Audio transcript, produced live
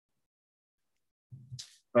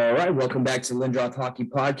All right, welcome back to Lindroth Hockey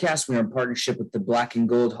Podcast. We are in partnership with the Black and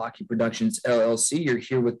Gold Hockey Productions LLC. You're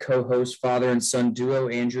here with co-host, father and son duo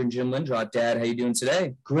Andrew and Jim Lindroth. Dad, how you doing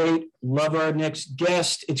today? Great. Love our next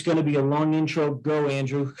guest. It's going to be a long intro. Go,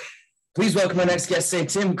 Andrew. Please welcome our next guest today,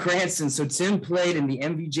 Tim Cranston. So Tim played in the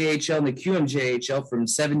MVJHL and the QMJHL from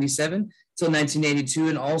 77 till 1982,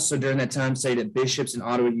 and also during that time studied at Bishop's and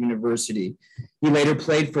Ottawa University. He later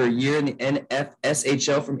played for a year in the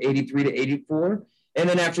NFSHL from 83 to 84. And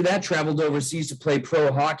then after that, traveled overseas to play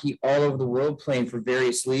pro hockey all over the world, playing for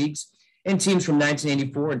various leagues and teams from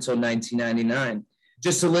 1984 until 1999.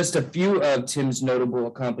 Just to list a few of Tim's notable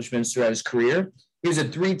accomplishments throughout his career, he was a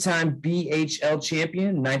three-time BHL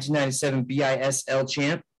champion, 1997 BISL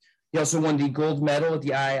champ. He also won the gold medal at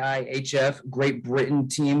the IIHF Great Britain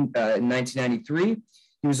team in 1993.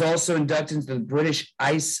 He was also inducted into the British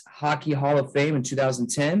Ice Hockey Hall of Fame in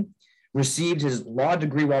 2010. Received his law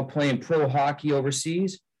degree while playing pro hockey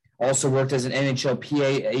overseas. Also worked as an NHL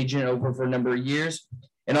PA agent over for a number of years.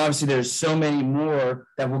 And obviously there's so many more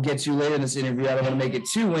that we'll get to later in this interview. I don't want to make it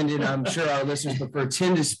too winded. I'm sure our listeners prefer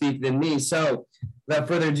Tim to speak than me. So without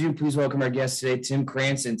further ado, please welcome our guest today, Tim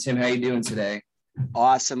Cranston. Tim, how you doing today?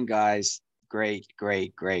 Awesome, guys. Great.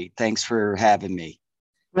 Thanks for having me.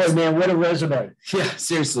 Right, man. What a resume. Yeah,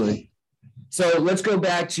 seriously. So let's go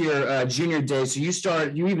back to your junior days. So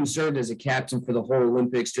you even served as a captain for the whole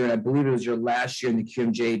Olympics during, I believe it was your last year in the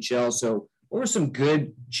QMJHL. So what were some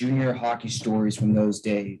good junior hockey stories from those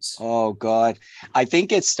days? Oh, God. I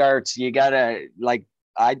think it starts, you got to,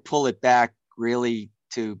 I'd pull it back really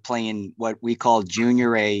to playing what we call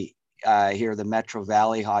junior A here, the Metro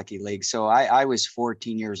Valley Hockey League. So I was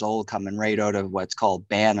 14 years old coming right out of what's called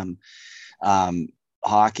Bantam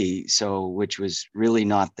hockey, so which was really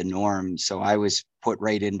not the norm. So I was put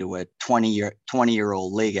right into a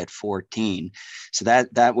 20-year-old league at 14. So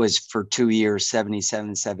that was for 2 years,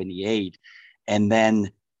 77, 78, and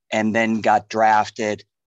then got drafted.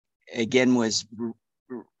 Again, was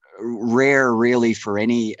rare really for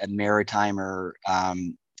any Maritimer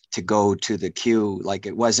to go to the Q. Like,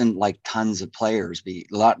 it wasn't like tons of players,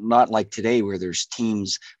 not like today where there's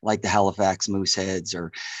teams like the Halifax Mooseheads,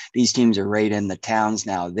 or these teams are right in the towns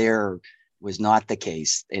now. There was not the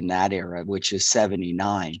case in that era, which is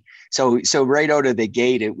 79. So right out of the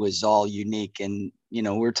gate, it was all unique. And,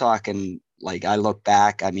 we're talking, like, I look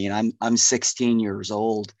back, I mean, I'm 16 years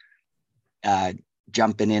old,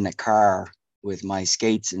 jumping in a car with my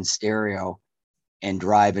skates and stereo and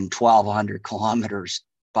driving 1,200 kilometers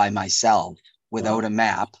by myself without a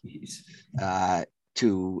map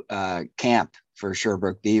to camp for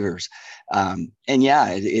Sherbrooke Beavers. And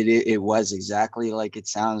yeah, it was exactly like it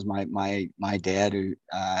sounds. My dad who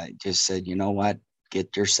just said, you know what,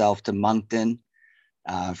 get yourself to Moncton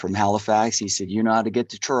from Halifax. He said, you know how to get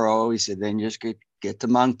to Truro. He said, then just get to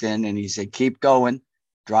Moncton. And he said, keep going,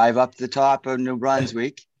 drive up the top of New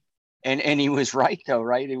Brunswick. And he was right though,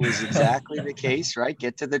 right? It was exactly the case, right?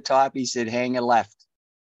 Get to the top. He said, hang a left.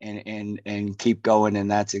 And keep going. And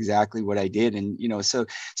that's exactly what I did. And, so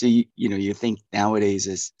you think nowadays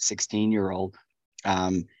as 16-year-old,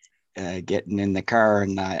 getting in the car,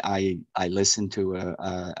 and I listened to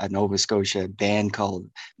a Nova Scotia band called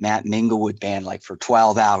Matt Minglewood Band, like for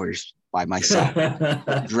 12 hours by myself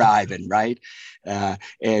driving. Right. So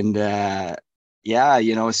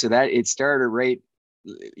that it started right,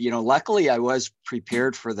 luckily I was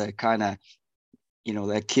prepared for the kind of,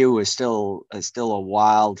 that Q was still a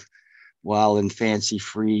wild and fancy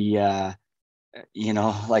free,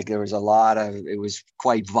 like there was a lot of, it was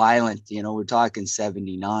quite violent, we're talking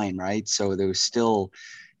 79, right? So there was still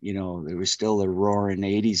the roaring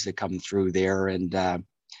 80s that come through there. And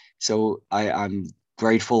so I'm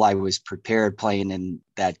grateful I was prepared playing in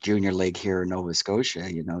that junior league here in Nova Scotia.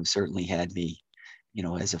 Certainly had me,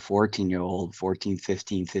 as a 14-year-old, 14,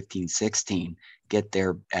 15, 16, get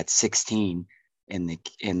there at 16 in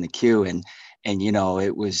the Q. And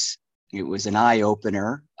it was an eye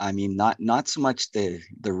opener. I mean, not so much the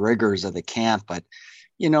rigors of the camp, but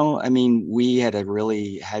we had a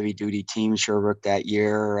really heavy duty team, Sherbrooke, that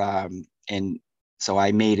year. And so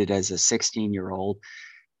I made it as a 16-year-old,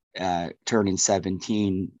 turning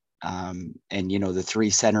 17. And the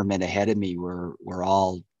three centermen ahead of me were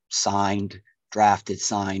all drafted,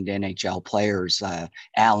 signed NHL players.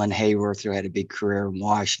 Alan Hayworth, who had a big career in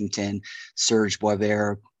Washington, Serge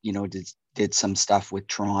Boisvert, did some stuff with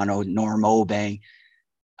Toronto. Norm Obeng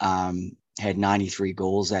had 93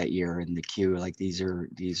 goals that year in the Q. Like they were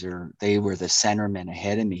the centermen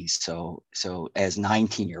ahead of me. So as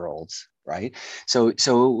 19-year-olds, right? So it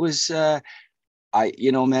was, it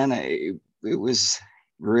was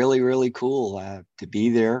really, really cool to be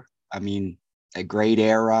there. I mean, a great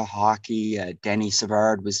era hockey. Denny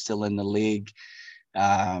Savard was still in the league.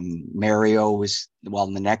 Mario was, well,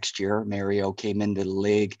 the next year Mario came into the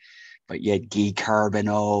league, but you had Guy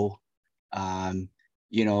Carbonneau.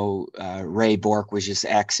 Ray Bourque was just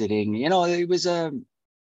exiting. It was it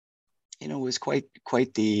was quite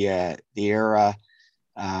the era.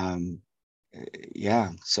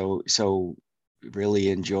 So really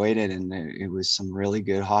enjoyed it, and it was some really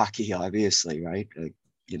good hockey, obviously, right?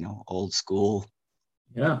 Old school,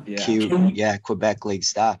 cute, Quebec League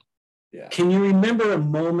stuff. Yeah. Can you remember a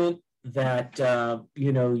moment that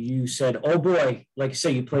you said, "Oh boy," like I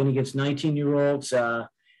say, you playing against 19-year-olds? I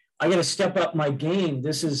got to step up my game.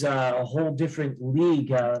 This is a whole different league.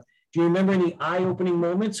 Do you remember any eye-opening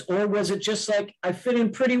moments, or was it just like I fit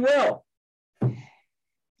in pretty well?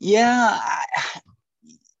 Yeah,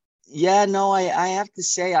 no, I have to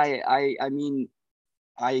say, I mean,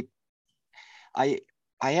 I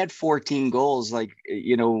had 14 goals,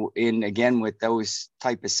 again with those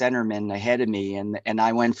type of centermen ahead of me, and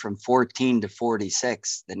I went from 14 to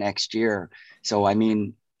 46 the next year. So I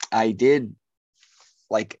mean, I did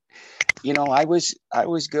I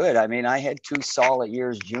was good. I mean, I had 2 solid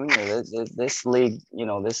years junior. This league,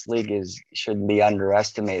 shouldn't be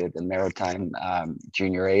underestimated, the Maritime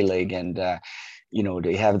Junior A League, and to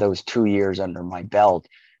have those 2 years under my belt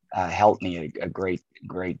helped me a great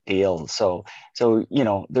deal. So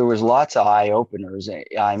there was lots of eye openers.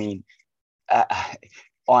 I mean,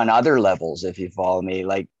 on other levels, if you follow me,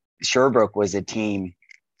 like Sherbrooke was a team,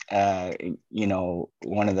 one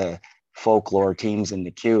of the folklore teams in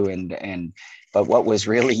the Q, but what was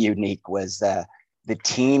really unique was the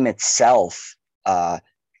team itself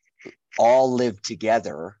all lived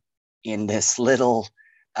together in this little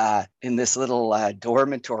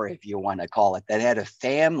dormitory, if you want to call it, that had a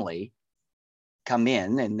family come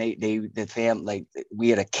in, and the family, we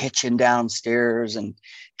had a kitchen downstairs, and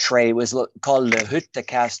Trey was called the Hut de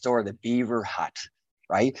Castor, the beaver hut,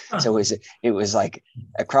 right? So it was like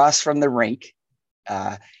across from the rink,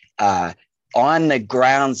 on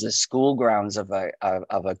the school grounds of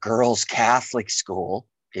a girls' Catholic school,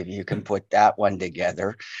 if you can put that one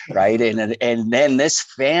together, right? And then this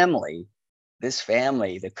family,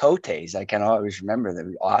 the Cotes, I can always remember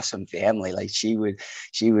the awesome family. Like the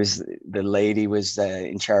lady was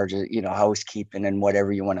in charge of, housekeeping and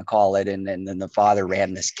whatever you want to call it. And then the father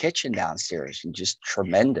ran this kitchen downstairs, and just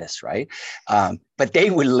tremendous, right? But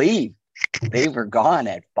they would leave. They were gone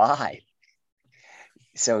at 5.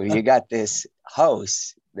 So you got this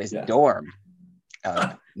house, this dorm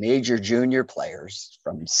of major junior players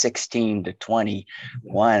from 16 to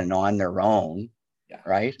 21 on their own.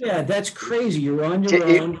 Right? Yeah, that's crazy. You're on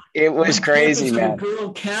your own. It was crazy, man.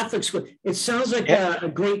 Girl Catholic school. It sounds like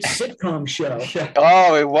a great sitcom show.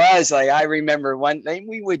 Oh, it was. Like, I remember one thing,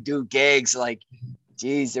 we would do gigs like,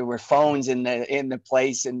 geez, there were phones in the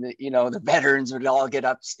place, and the veterans would all get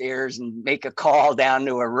upstairs and make a call down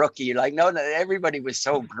to a rookie. Like, no, everybody was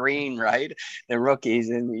so green, right? The rookies,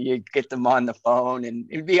 and you'd get them on the phone, and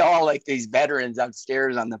it'd be all like these veterans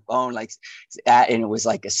upstairs on the phone, and it was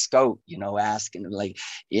like a scout, asking them, like,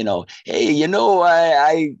 hey,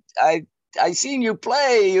 I seen you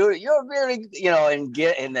play. You're very,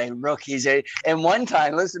 and the rookies. And one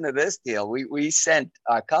time, listen to this deal. We sent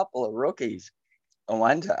a couple of rookies.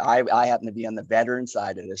 One time, I happen to be on the veteran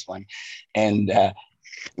side of this one, and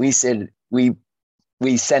we said we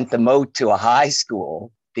sent them out to a high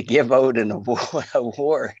school to give out an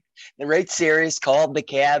award. The right serious, called the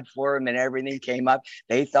cab for them, and everything came up.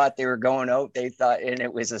 They thought they were going out. And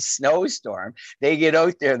it was a snowstorm. They get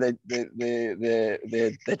out there.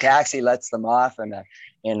 The taxi lets them off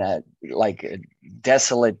in a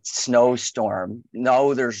desolate snowstorm.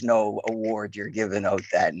 No, there's no award you're giving out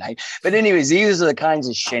that night. But anyways, these are the kinds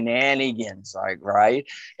of shenanigans, like, right?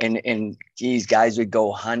 And geez, guys would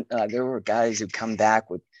go hunt. There were guys who'd come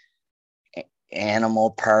back with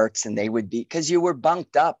animal parts, and they would be, because you were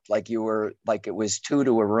bunked up, like it was 2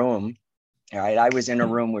 to a room. Right. I was in a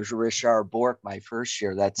room with Richard Bourque my first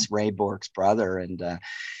year. That's Ray Bourque's brother. And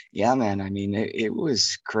yeah, man, I mean, it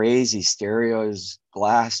was crazy. Stereos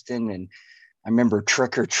blasting. And I remember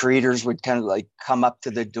trick-or-treaters would kind of like come up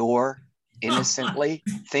to the door innocently,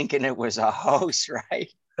 thinking it was a house, right?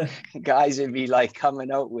 Guys would be like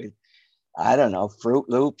coming out with, I don't know, Fruit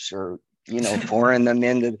Loops, or pouring them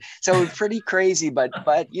into. So pretty crazy, but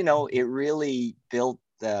it really built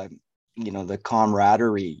the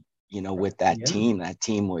camaraderie, with that team. That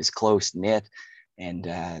team was close knit, and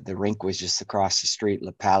the rink was just across the street,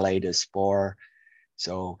 Le Palais de Sport.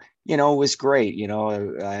 So it was great.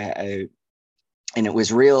 And it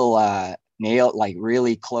was real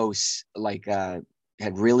really close,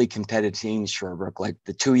 had really competitive teams, Sherbrooke. Like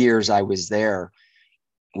the 2 years I was there,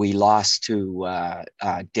 we lost to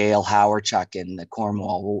Dale Howarchuk in the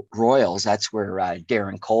Cornwall Royals. That's where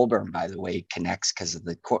Darren Colburn, by the way, connects because of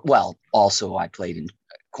also I played in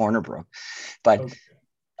Corner Brook. But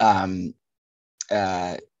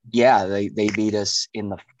yeah, they beat us in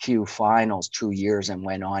the Q finals 2 years and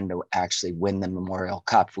went on to actually win the Memorial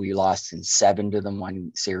Cup. We lost in 7 to them,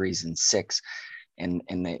 one series in 6, and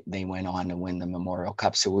they went on to win the Memorial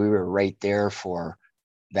Cup. So we were right there for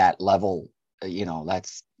that level. We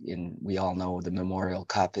all know the Memorial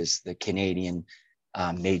Cup is the Canadian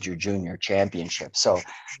major junior championship. So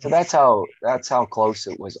that's how close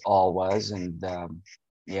it was. And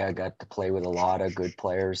I got to play with a lot of good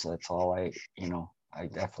players. That's all I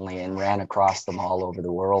definitely, and ran across them all over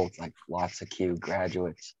the world, like lots of Q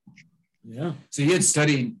graduates. Yeah. So you had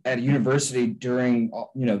studied at a university during,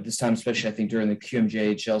 this time, especially I think during the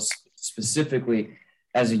QMJHL specifically.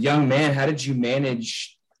 As a young man, how did you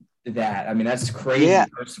manage that? I mean, that's crazy. Yeah.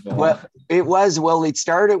 First of all. Well, it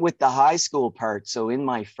started with the high school part. So in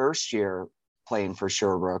my first year playing for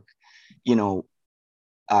Sherbrooke,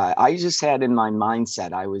 I just had in my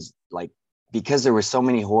mindset, I was like, because there were so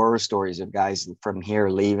many horror stories of guys from here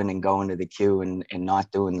leaving and going to the Q and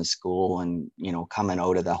not doing the school and, coming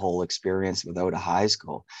out of the whole experience without a high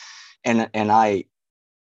school. And I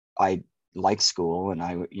like school, and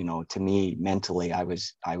to me mentally, I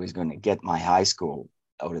was going to get my high school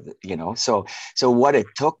out of the, so what it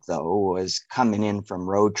took though was coming in from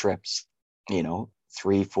road trips,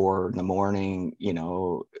 3, 4 in the morning,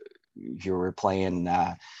 if you were playing,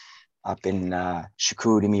 up in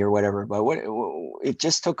Chicoutimi or whatever, but it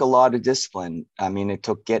just took a lot of discipline. I mean, it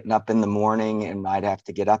took getting up in the morning, and I'd have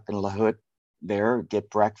to get up in Lahut there, get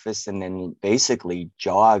breakfast, and then basically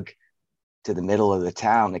jog to the middle of the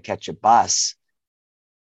town to catch a bus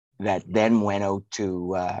that then went out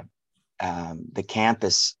to the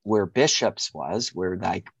campus where Bishop's was, where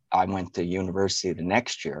I went to university the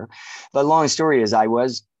next year. But long story is, I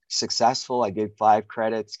was successful. I did 5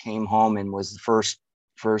 credits, came home, and was the first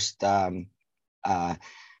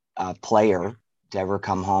player to ever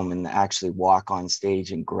come home and actually walk on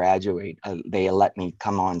stage and graduate. They let me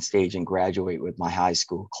come on stage and graduate with my high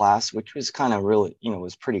school class, which was kind of really,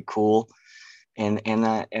 was pretty cool. And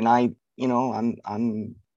I,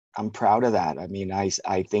 I'm proud of that. I mean, I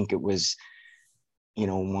think it was,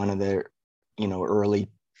 one of the,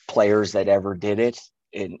 early players that ever did it.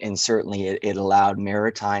 And certainly it allowed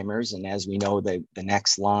Maritimers. And as we know, the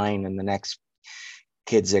next line and the next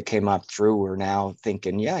kids that came up through were now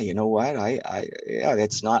thinking, yeah, you know what,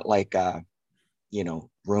 it's not like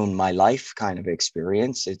ruin my life kind of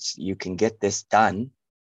experience. It's, you can get this done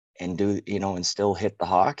and do, and still hit the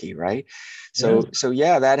hockey, right? So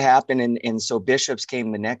that happened. And so Bishops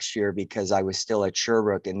came the next year because I was still at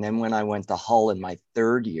Sherbrooke. And then when I went to Hull in my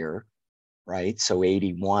 3rd year, right, so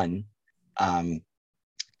 81,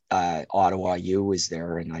 Ottawa U was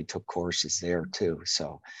there, and I took courses there too.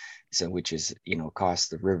 So which is, across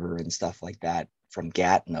the river and stuff like that from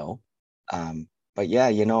Gatineau. But yeah,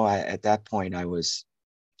 at that point I was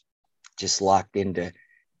just locked into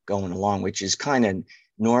going along, which is kind of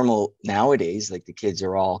normal nowadays. Like the kids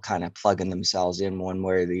are all kind of plugging themselves in one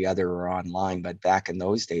way or the other or online. But back in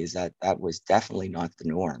those days, that was definitely not the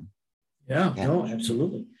norm. Yeah. No,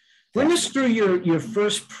 absolutely. Bring us through your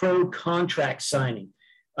first pro contract signing.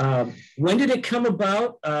 When did it come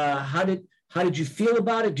about? How did you feel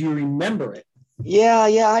about it? Do you remember it? Yeah,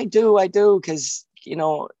 I do. Cause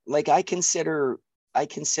like I consider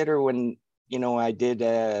when, I did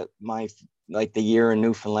my, like the year in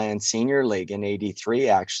Newfoundland Senior League in 83,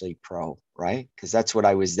 actually pro, right? Cause that's what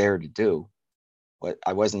I was there to do. But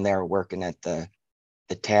I wasn't there working at the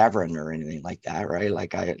tavern or anything like that. Right.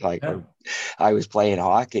 I was playing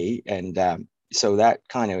hockey. And so that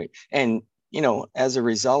kind of, and, as a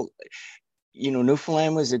result,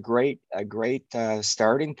 Newfoundland was a great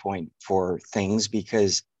starting point for things,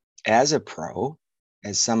 because as a pro,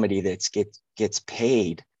 as somebody that gets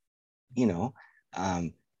paid,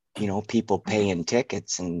 people paying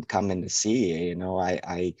tickets and coming to see you,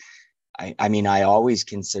 I mean, I always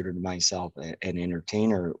considered myself an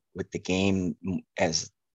entertainer with the game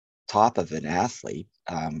as top of an athlete.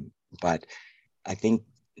 But I think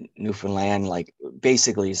Newfoundland, like,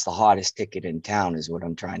 basically it's the hottest ticket in town is what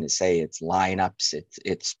I'm trying to say. It's lineups,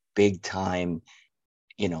 it's big time,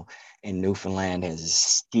 and Newfoundland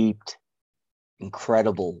has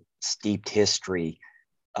incredible steeped history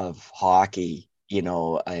of hockey,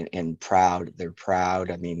 and proud. They're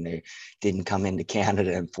proud. I mean, they didn't come into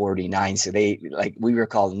Canada in 49. So we were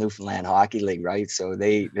called Newfoundland Hockey League, right? So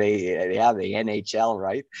they have the NHL,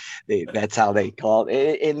 right? That's how they call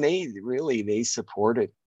it. And they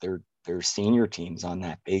supported their senior teams on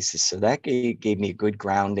that basis. So that gave me a good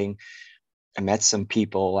grounding. I met some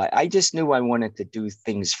people. I just knew I wanted to do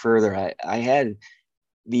things further. I had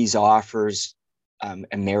these offers,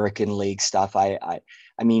 American League stuff. I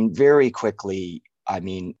mean, very quickly,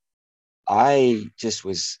 I just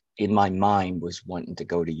was in my mind was wanting to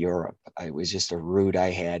go to Europe. It was just a route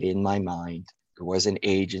I had in my mind. There was an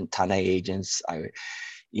ton of agents.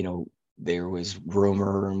 There was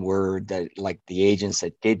rumor and word that like the agents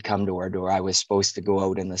that did come to our door, I was supposed to go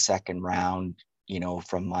out in the second round,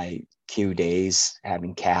 from my Q days,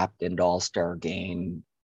 having captained all-star game,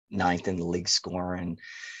 ninth in the league scoring.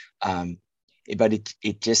 But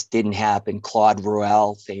it just didn't happen. Claude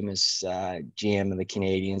Roel, famous GM of the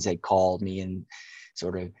Canadians, had called me and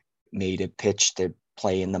sort of made a pitch to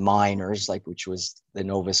play in the minors, which was the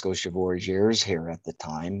Nova Scotia Voyageurs here at the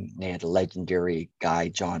time. They had a legendary guy,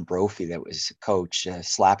 John Brophy, that was a coach, a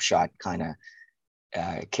slapshot kind of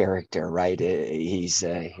character, right? He's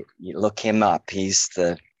you look him up.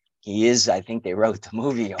 He is, I think they wrote the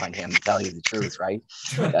movie on him, to tell you the truth, right?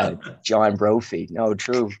 John Brophy. No,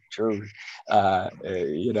 true.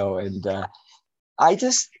 And I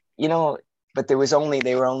just, but they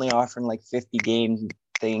were only offering like 50 game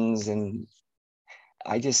things. And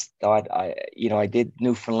I just thought I did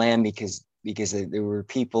Newfoundland because there were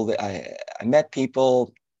people that I met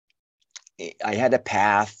people. I had a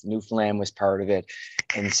path. Newfoundland was part of it.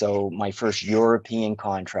 And so my first European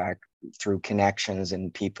contract through connections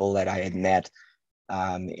and people that I had met,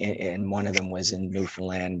 and one of them was in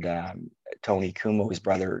Newfoundland. Tony Kumo's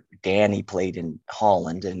brother Danny played in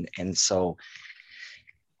Holland, and so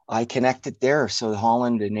I connected there. So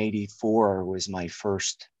Holland in '84 was my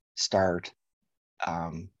first start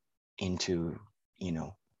into,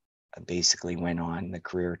 I basically went on the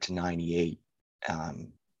career to '98.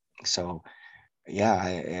 So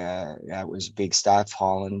yeah, that was big stuff.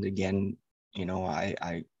 Holland again,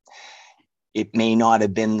 it may not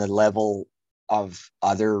have been the level of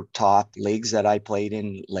other top leagues that I played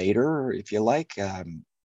in later, if you like,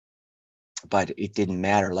 but it didn't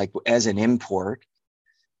matter. Like as an import,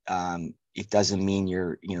 it doesn't mean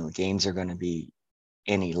your games are going to be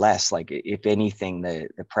any less. Like if anything, the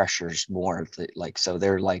pressure's more. Like so,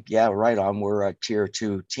 they're like, yeah, right on. We're a tier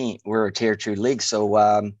 2 team. We're a tier 2 league,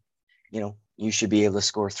 so you should be able to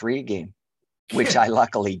score 3 a game. Which I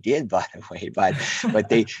luckily did, by the way, but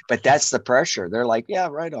that's the pressure. They're like, yeah,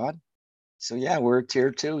 right on. So yeah, we're tier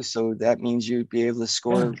 2. So that means you'd be able to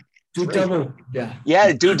score do 3. double.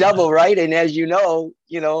 Yeah, do double, right? And as you know,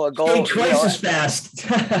 a goal twice as fast.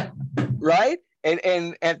 Right.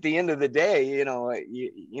 And at the end of the day,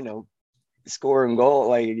 scoring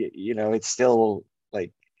goal, it's still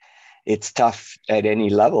like, it's tough at any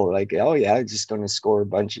level. Like, oh yeah, I'm just going to score a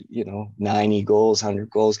bunch of, 90 goals, 100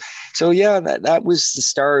 goals. So yeah, that was the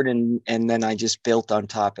start. And then I just built on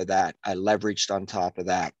top of that. I leveraged on top of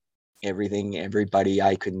that, everybody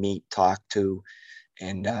I could meet, talk to.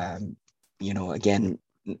 And, again,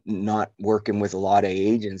 not working with a lot of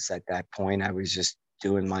agents at that point. I was just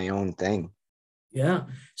doing my own thing. Yeah.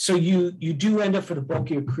 So you do end up for the bulk of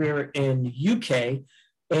your career in UK.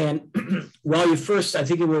 And while you first, I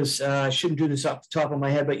think it was, I shouldn't do this off the top of my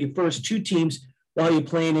head, but your first 2 teams while you're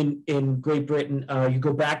playing in Great Britain, you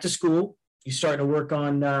go back to school, you start to work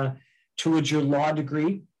on towards your law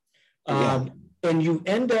degree. And you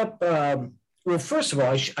end up, well, first of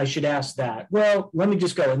all, I should ask that. Well, let me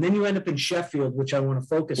just go. And then you end up in Sheffield, which I want to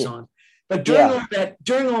focus on. But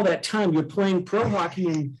during all that time, you're playing pro hockey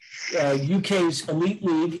in UK's elite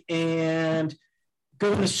league and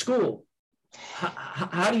going to school.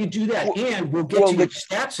 How do you do that? And we'll get to your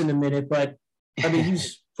stats in a minute, but I mean,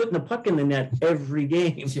 he's putting the puck in the net every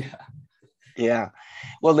game. Yeah.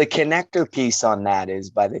 Well, the connector piece on that is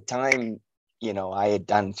by the time, I had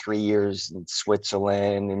done 3 years in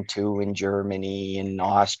Switzerland and 2 in Germany and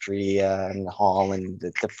Austria and Holland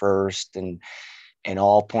at the first and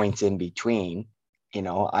all points in between,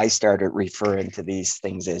 I started referring to these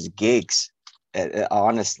things as gigs.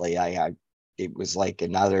 Honestly, it was like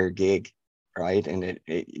another gig. Right. And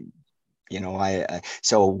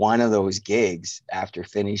so one of those gigs after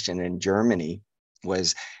finishing in Germany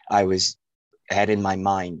was I had in my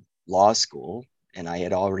mind law school, and I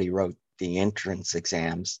had already wrote the entrance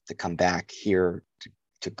exams to come back here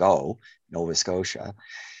to go Nova Scotia.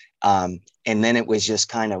 And then it was just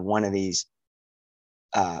kind of one of these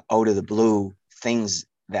out of the blue things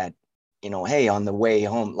that hey, on the way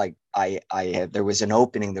home, like there was an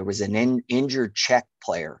opening. There was an injured Czech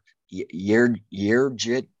player,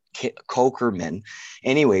 Jirgit Kokerman.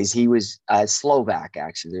 Anyways, he was Slovak,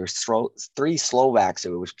 actually. There was three Slovaks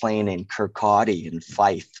that was playing in Kirkcaldy in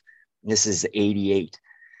Fife. This is 88.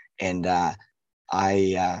 And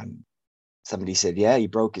somebody said, yeah, he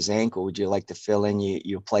broke his ankle. Would you like to fill in?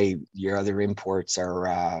 You play, your other imports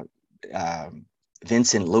are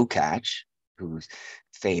Vincent Lukács, who's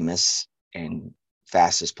famous and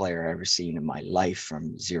fastest player I've ever seen in my life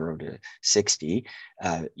from 0 to 60.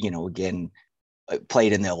 Again,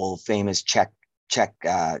 played in the old famous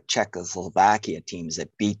Czechoslovakia teams that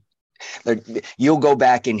beat. You'll go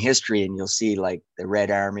back in history and you'll see like the Red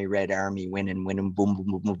Army winning, boom, boom,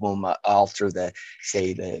 boom, boom, boom, all through the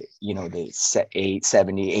 70s,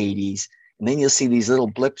 80s. And then you'll see these little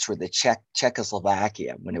blips where the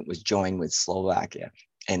Czechoslovakia, when it was joined with Slovakia,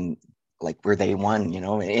 and like where they won,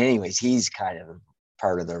 anyways, he's kind of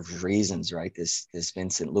part of the reasons, right? This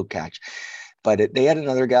Vincent Lukács. But they had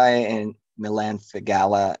another guy in Milan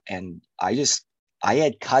Figala, and I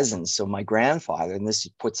had cousins. So my grandfather, and this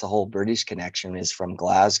puts the whole British connection, is from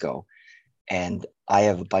Glasgow. And I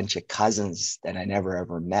have a bunch of cousins that I never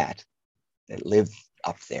ever met that live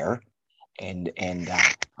up there. And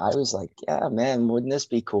I was like, yeah, man, wouldn't this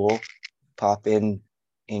be cool? Pop in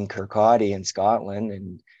Kirkcaldy in Scotland.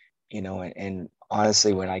 And, and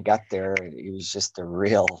honestly, when I got there, it was just it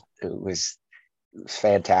was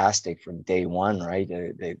fantastic from day one, right?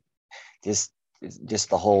 Just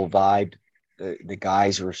the whole vibe. The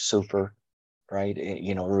guys were super, right?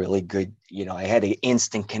 Really good. I had an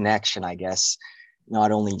instant connection, I guess,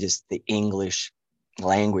 not only just the English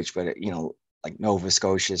language, but, like Nova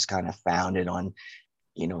Scotia is kind of founded on,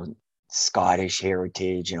 Scottish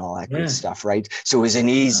heritage and all that good stuff, right? So it was an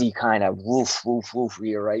easy kind of woof.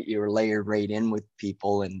 You're right. You're layered right in with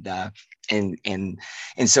people, and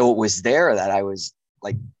so it was there that I was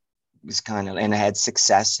like, and I had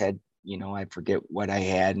success, I forget what I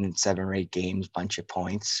had in 7 or 8 games, bunch of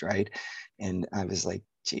points, right? And I was like,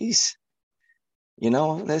 geez,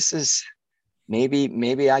 this is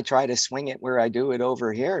maybe I try to swing it where I do it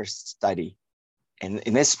over here, study. And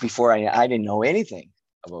this before I didn't know anything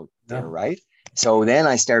about there, right? So then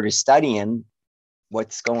I started studying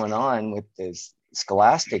what's going on with this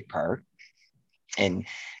scholastic part. And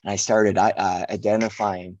I started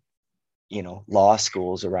identifying, law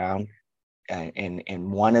schools around.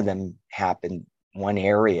 And one of them happened, one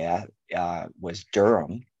area was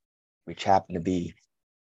Durham, which happened to be,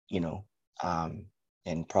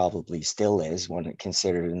 and probably still is one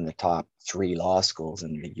considered in the top 3 law schools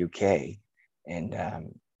in the UK.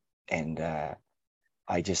 And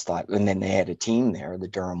I just thought, and then they had a team there, the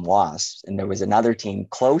Durham Wasps, and there was another team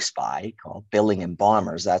close by called Billingham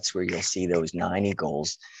Bombers. That's where you'll see those 90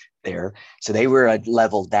 goals there. So they were a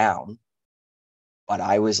level down. But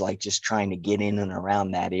I was like just trying to get in and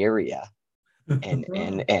around that area, and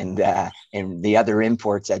the other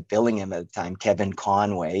imports at Billingham at the time, Kevin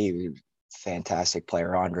Conway, fantastic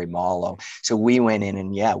player, Andre Malo. So we went in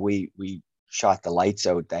and we shot the lights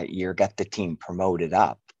out that year, got the team promoted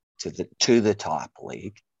up to the top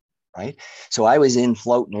league, right? So I was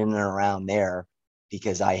floating in and around there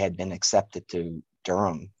because I had been accepted to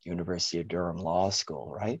Durham, University of Durham Law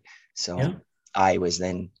School, right? So I was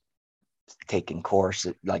then taking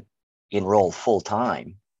courses, like enrolled full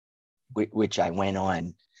time, which I went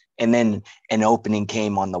on. And then an opening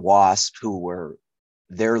came on the Wasp,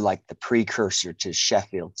 they're like the precursor to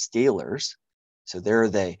Sheffield Steelers. So they're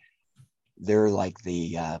like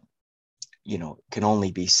the can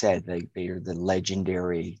only be said they are the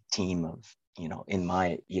legendary team of, in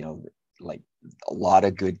my, like a lot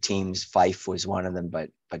of good teams. Fife was one of them, but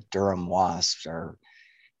Durham Wasps are,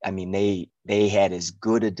 they had as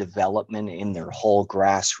good a development in their whole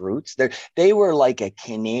grassroots. They were like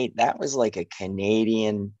that was like a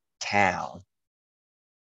Canadian town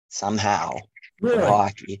somehow, really? For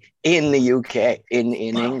hockey in the UK, in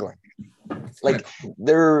England. Like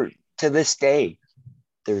to this day,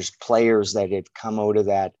 there's players that have come out of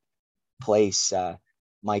that place.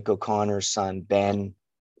 Mike O'Connor's son, Ben,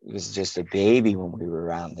 was just a baby when we were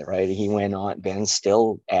around there, right? He went on, Ben's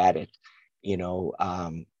still at it,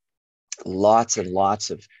 lots and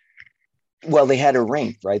lots of, they had a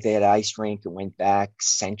rink, right? They had an ice rink. It went back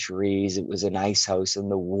centuries. It was an ice house in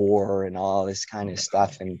the war and all this kind of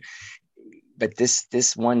stuff. But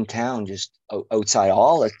this one town, just outside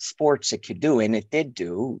all the sports it could do, and it did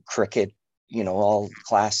do cricket, all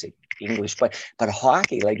classic English, but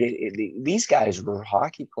hockey, like these guys were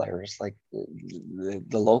hockey players, like the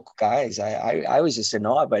local guys. I was just in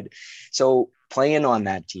awe. But so playing on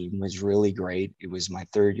that team was really great. It was my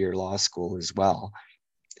third year law school as well.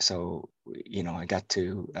 So, I got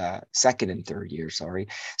to second and third year, sorry.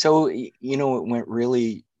 So, it went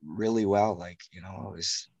really, really well. Like, it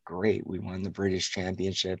was great. We won the British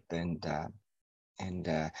Championship, and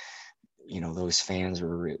those fans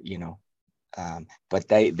were, but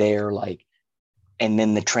they're like, and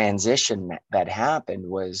then the transition that happened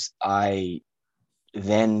was I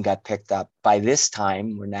then got picked up. By this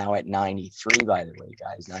time, we're now at 93, by the way,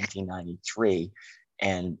 guys, 1993.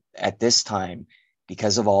 And at this time,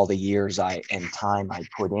 because of all the years and time I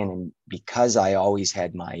put in, and because I always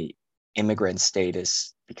had my immigrant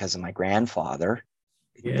status because of my grandfather,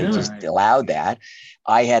 they just allowed that.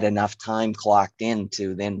 I had enough time clocked in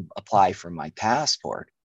to then apply for my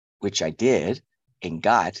passport, which I did and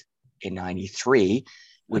got in 93,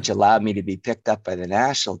 which allowed me to be picked up by the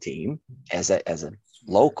national team as a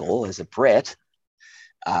local, as a Brit.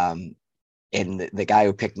 And the guy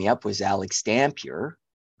who picked me up was Alex Dampier,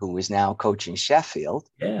 who was now coaching Sheffield.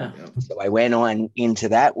 Yeah. So I went on into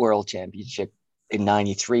that World Championship in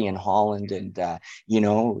 93 in Holland. And, it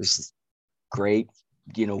was great.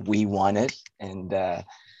 We won it. And,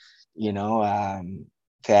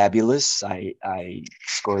 fabulous. I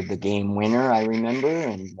scored the game winner, I remember,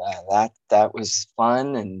 and that was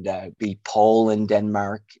fun. And beat Poland,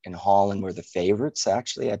 Denmark, and Holland were the favorites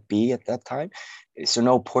actually at B at that time. So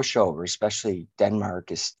no pushover, especially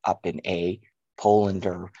Denmark is up in A. Poland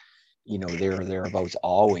are, they're thereabouts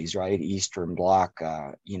always, right? Eastern Bloc,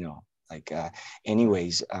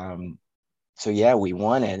 anyways. So yeah, we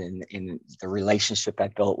won it, and the relationship I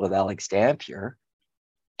built with Alex Dampier.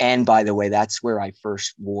 And by the way, that's where I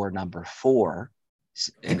first wore number 4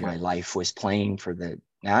 in my life, was playing for the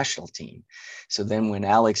national team. So then when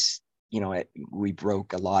Alex, we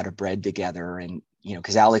broke a lot of bread together, and,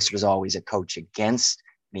 because Alex was always a coach against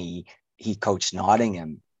me. He coached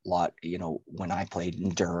Nottingham a lot, when I played in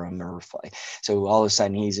Durham so all of a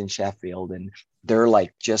sudden he's in Sheffield, and they're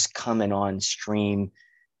like just coming on stream,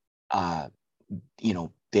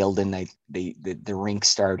 building. The rink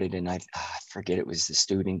started, and I forget, it was the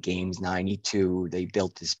Student Games 92. They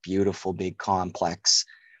built this beautiful big complex,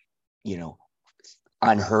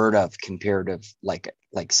 unheard of compared to like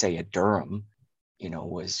say a Durham,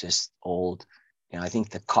 was just old. I think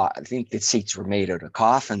the seats were made out of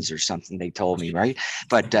coffins or something, they told me, right?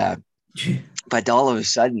 But all of a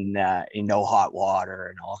sudden, hot water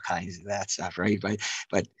and all kinds of that stuff, right?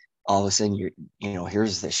 But all of a sudden,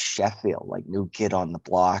 here's this Sheffield, like new kid on the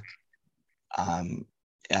block, and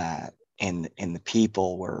the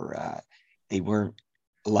people were, they weren't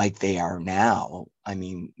like they are now. I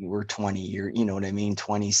mean, we're 20 years,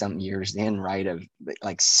 20 something years in, right? Of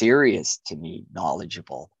like serious, to me,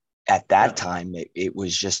 knowledgeable. At that time, it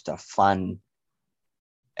was just a fun,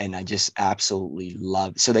 and I just absolutely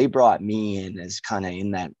loved. So they brought me in as kind of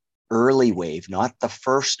in that early wave, not the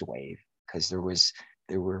first wave, because there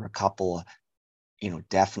were a couple of,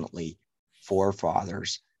 definitely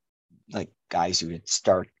forefathers, like guys who had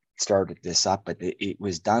started this up, but it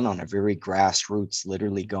was done on a very grassroots,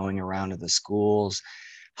 literally going around to the schools,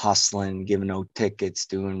 hustling, giving out tickets,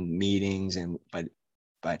 doing meetings, but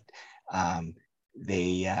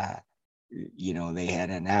they had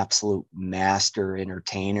an absolute master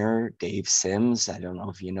entertainer, Dave Sims. I don't know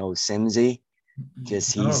if you know Simsy,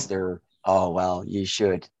 because he's their, oh well, you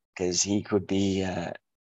should, because he could be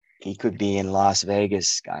in Las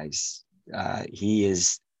Vegas, guys. He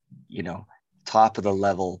is, top of the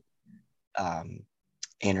level,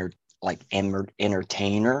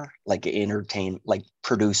 entertainer, like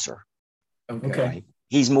producer. Okay. Right?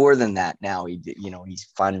 He's more than that now. He's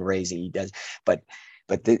fundraising. He does, but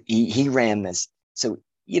he ran this. So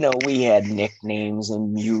we had nicknames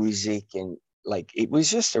and music, and like it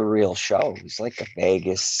was just a real show. It was like a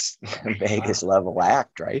Vegas level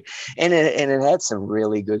act, right? And it had some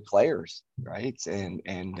really good players, right? And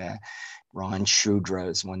Ron Shudra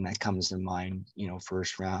is one that comes to mind.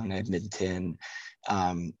 First round, Edmonton.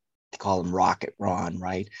 They call him Rocket Ron,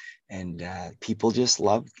 right? And people just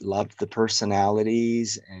loved the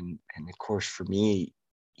personalities, and of course for me,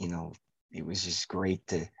 it was just great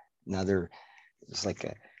to it was like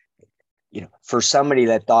a, for somebody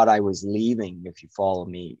that thought I was leaving, if you follow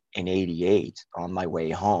me, in 88 on my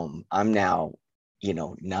way home, I'm now,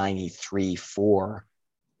 93, 4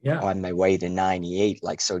 on my way to 98.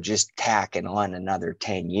 Like, so just tacking on another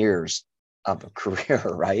 10 years of a career,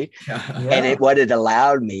 right? And what it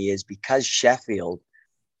allowed me is, because Sheffield,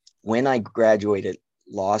 when I graduated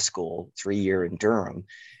law school, 3-year in Durham,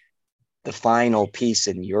 the final piece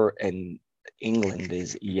in England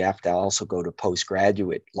is you have to also go to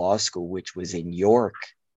postgraduate law school, which was in York,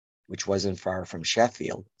 which wasn't far from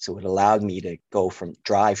Sheffield. So it allowed me to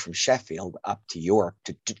drive from Sheffield up to York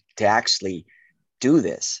to actually do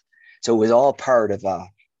this. So it was all part of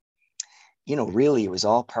really, it was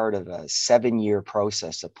all part of a 7-year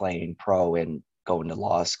process of playing pro and going to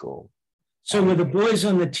law school. So were the boys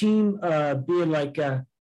on the team being like,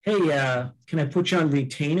 hey, can I put you on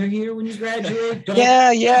retainer here when you graduate?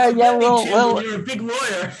 Yeah. Well, you're a big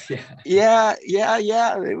lawyer. Yeah.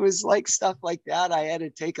 It was like stuff like that. I had to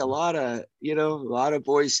take a lot of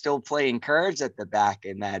boys still playing cards at the back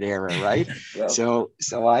in that era, right? Well,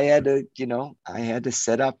 so I had to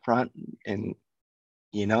sit up front and,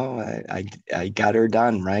 I got her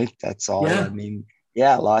done, right? That's all. Yeah. I mean,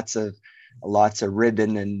 yeah, lots of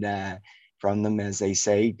ribbon and from them, as they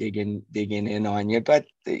say, digging in on you. But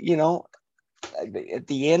at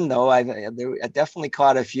the end, though, I definitely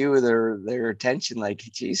caught a few of their attention. Like,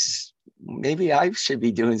 geez, maybe I should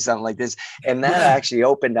be doing something like this. And that actually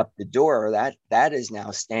opened up the door. That is now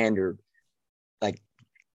standard. Like,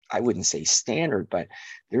 I wouldn't say standard, but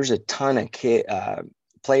there's a ton of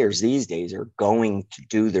players these days are going to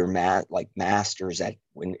do their masters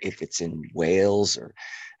if it's in Wales or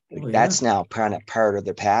that's now kind of part of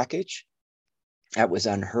the package. That was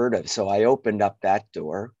unheard of. So I opened up that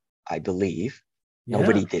door, I believe. Yeah.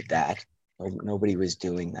 Nobody did that. Nobody was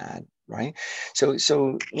doing that, right? So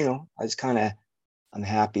I'm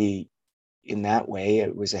happy in that way.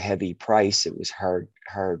 It was a heavy price. It was hard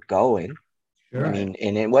going. Sure. I mean,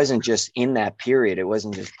 and it wasn't just in that period. It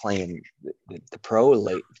wasn't just playing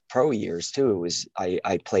the pro years too. It was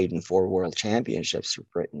I played in 4 world championships for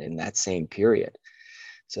Britain in that same period.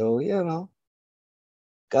 So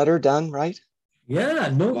got her done, right? Yeah,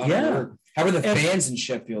 How were the fans in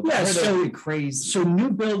Sheffield? Yeah, so crazy. So new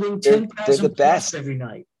building, 10,000 the best every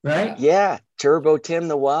night, right? Yeah, Turbo Tim,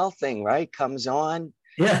 the Wild Thing, right? Comes on.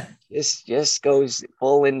 Yeah, just goes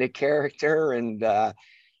full into character, and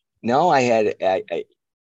no, I had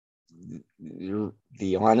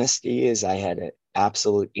the honesty is I had an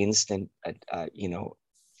absolute instant,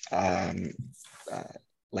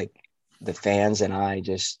 like the fans and I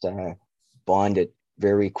just bonded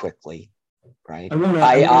very quickly. Right.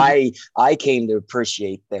 I came to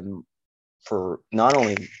appreciate them for not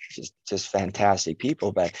only just fantastic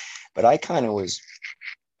people, but I kind of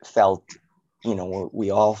felt,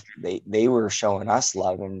 they were showing us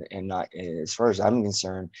love and not, as far as I'm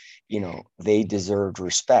concerned, they deserved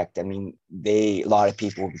respect. I mean, a lot of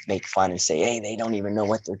people make fun and say, hey, they don't even know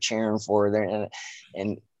what they're cheering for. And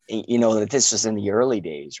that this was in the early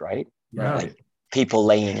days, right? Yeah. Like people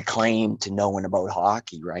laying claim to knowing about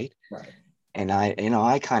hockey, right? Right. And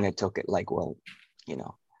I kind of took it like, well,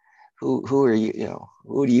 who are you?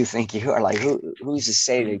 Who do you think you are? Like, who's to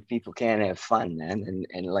say that people can't have fun, man?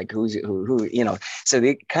 And like, who? So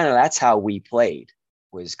that's how we played.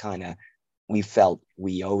 Was kind of, we felt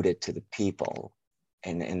we owed it to the people,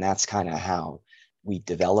 and that's kind of how we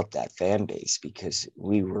developed that fan base, because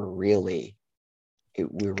we were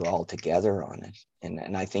all together on it,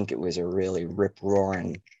 and I think it was a really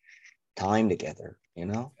rip-roaring time together.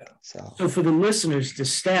 So for the listeners, the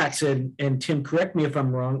stats, and Tim, correct me if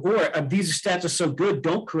I'm wrong, or these stats are so good,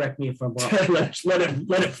 don't correct me if I'm wrong.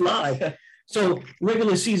 let it fly. So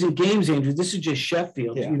regular season games, Andrew, this is just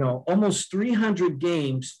Sheffield. Almost 300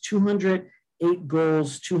 games, 208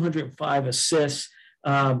 goals, 205 assists,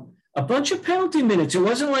 a bunch of penalty minutes. It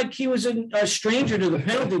wasn't like he was a stranger to the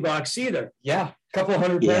penalty box either. Yeah. A couple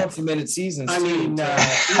 100 penalty minute seasons. I mean,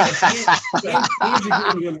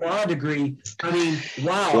 your law degree. I mean,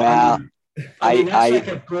 wow. Well, I mean that's like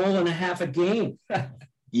a goal and a half a game.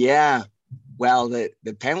 Yeah. Well, the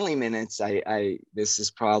penalty minutes, this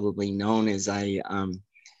is probably known as I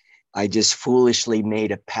just foolishly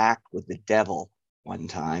made a pact with the devil one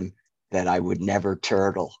time that I would never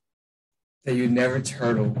turtle. That you'd never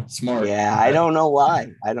turtle. Smart. Yeah, I don't know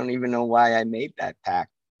why. I don't even know why I made that pact.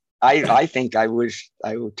 I think I wish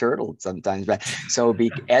I would turtle sometimes, but so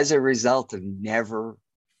as a result of never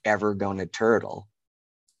ever going to turtle,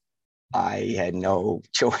 I had no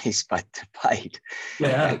choice but to bite.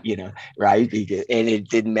 Yeah, right? And it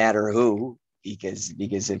didn't matter who, because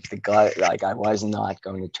if the guy, like, I was not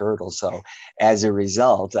going to turtle. So as a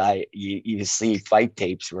result, you see fight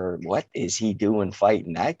tapes where, what is he doing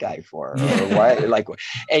fighting that guy for? Or what? Like,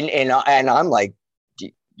 and I'm like,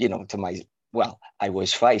 I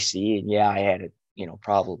was feisty, and I had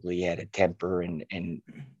probably had a temper, and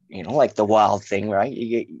like the Wild Thing, right?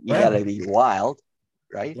 You gotta be wild,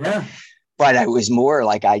 right? Yeah. But I was more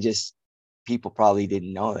like, people probably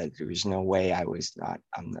didn't know that there was no way I was not,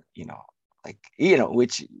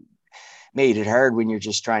 which made it hard when you're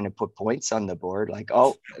just trying to put points on the board. Like,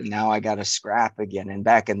 oh, now I got to scrap again. And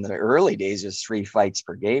back in the early days, it was 3 fights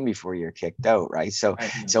per game before you're kicked out, right? So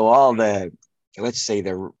all the, let's say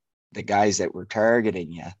the guys that were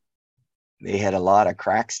targeting you, they had a lot of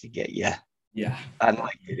cracks to get you. Yeah.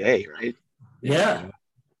 Unlike today, right? Yeah.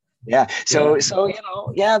 Yeah. So,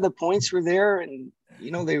 the points were there, and,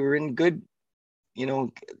 they were in good,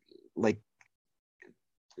 like,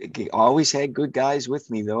 always had good guys with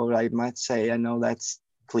me, though. I might say, I know that's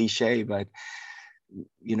cliche, but,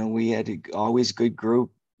 we had always good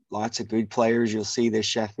group, lots of good players. You'll see the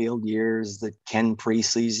Sheffield years, the Ken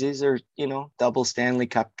Priestley's, these are, double Stanley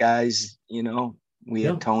Cup guys. We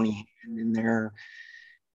had Tony in there,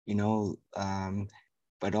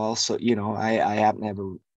 but also, I happen to have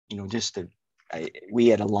we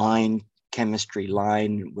had a chemistry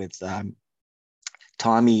line with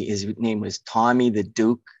Tommy. His name was Tommy the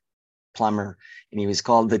Duke Plummer, and he was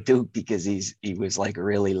called the Duke because he was like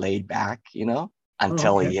really laid back,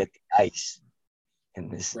 until he hit the ice.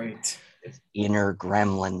 And this inner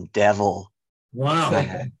gremlin devil,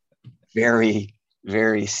 very,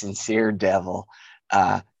 very sincere devil,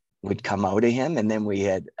 would come out of him. And then we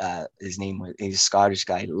had he's a Scottish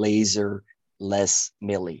guy, Laser Les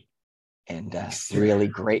Millie, and really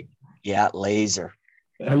great. Yeah, Laser.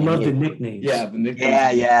 I love the nicknames. Yeah, the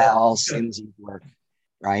nicknames. Yeah, all Simsy work,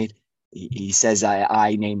 right? He says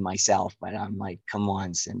I named myself, but I'm like, come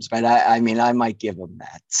on, Sims. But I might give him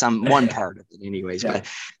that, one part of it, anyways. Yeah.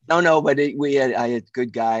 But but I had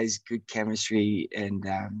good guys, good chemistry, and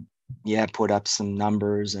put up some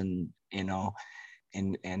numbers, and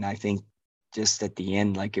and I think just at the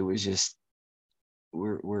end, like, it was just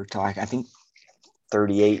we're talking, I think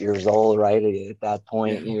 38 years old, right? At that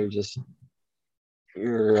point, you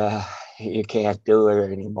can't do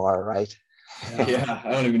it anymore, right? Yeah,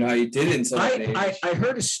 I don't even know how you did it. I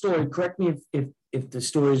heard a story. Correct me if the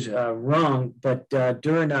story's wrong, but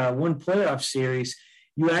during one playoff series,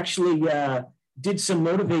 you actually did some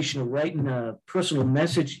motivational writing a personal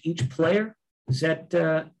message each player. Is that?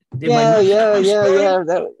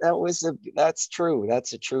 That's true.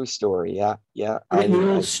 That's a true story. Yeah. A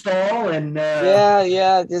little stall and.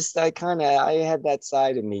 Just I had that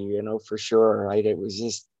side of me, for sure. Right. It was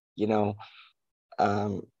just,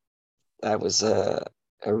 that was a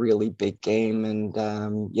really big game. And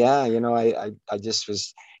I just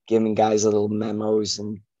was giving guys little memos,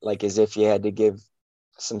 and like as if you had to give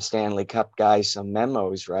some Stanley Cup guys some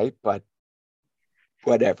memos, right? But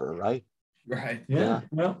whatever, right? Right. Yeah.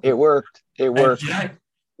 Well, it worked.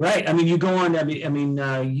 Right. I mean, you go on.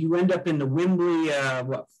 You end up in the Wembley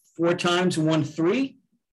 4 times and won 3.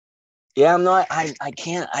 Yeah, I'm not. I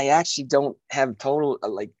can't. I actually don't have total.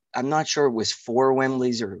 I'm not sure it was 4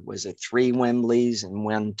 Wembleys or was it 3 Wembleys and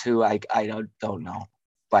 1, 2. I don't know.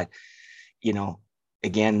 But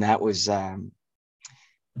again, that was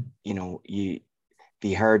you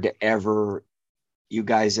be hard to ever. You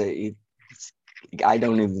guys, I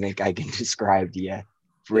don't even think I can describe to you.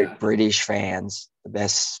 British fans, the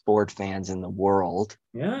best sport fans in the world.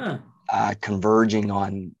 Yeah. Converging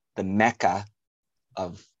on the mecca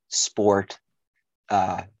of sport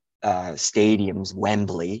stadiums,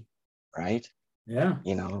 Wembley, right? Yeah.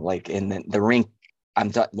 Like in the rink,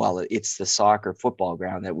 it's the soccer football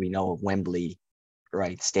ground that we know of, Wembley,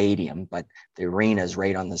 right? Stadium, but the arena is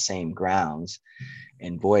right on the same grounds.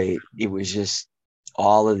 And boy, it was just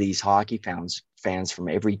all of these hockey fans from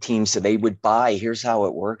every team. So they would buy, here's how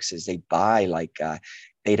it works, is they buy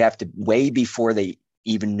they'd have to, way before they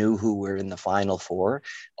even knew who were in the Final Four,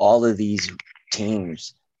 all of these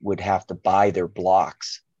teams would have to buy their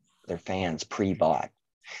blocks, their fans pre-bought.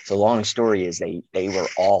 So long story is they were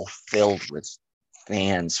all filled with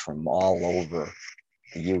fans from all over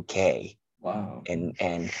the UK. Wow. And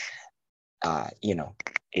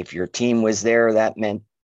if your team was there, that meant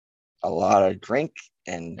a lot of drink.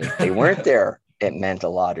 And if they weren't there, it meant a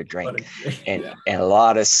lot of drink and a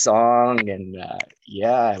lot of song. And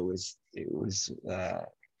it was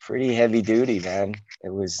pretty heavy duty, man.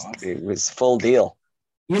 It was full deal.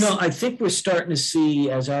 I think we're starting to see,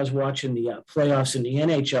 as I was watching the playoffs in the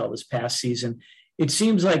NHL this past season, it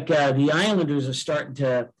seems like the Islanders are starting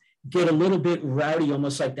to get a little bit rowdy,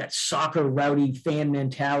 almost like that soccer rowdy fan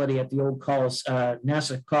mentality at the old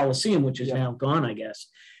Nassau Coliseum, which is now gone, I guess.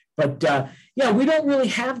 But we don't really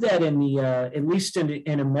have that in the, at least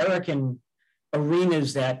in American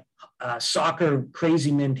arenas, that soccer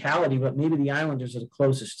crazy mentality. But maybe the Islanders are the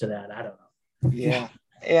closest to that. I don't know.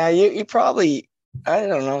 Yeah. You probably, I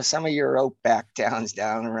don't know, some of your outback towns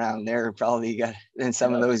down around there probably got, and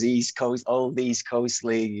some of those old East Coast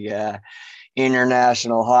League,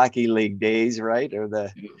 International Hockey League days, right? Or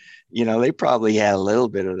they probably had a little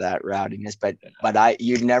bit of that rowdiness, but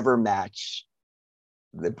you'd never match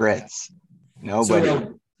the Brits. Nobody.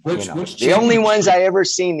 So, The only ones I ever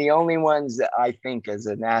seen, the only ones that I think as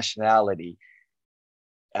a nationality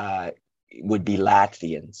would be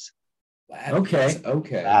Latvians. Okay.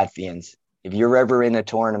 Latvians. If you're ever in a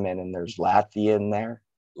tournament and there's Latvia in there,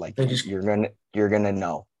 like you're gonna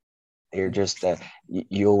know. They're just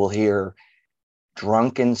you'll hear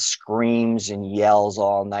drunken screams and yells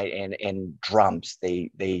all night, and drums.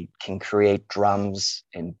 They can create drums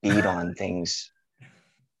and beat on things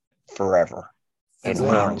forever. And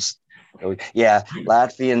horns. Yeah,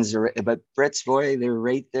 Latvians are, but Brits, boy, they're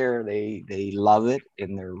right there. They love it,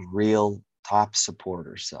 and they're real top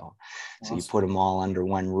supporters. So you put them all under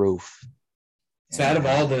one roof. So out of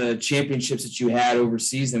all the championships that you had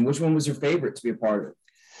overseas, then which one was your favorite to be a part of?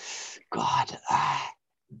 God,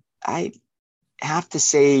 I have to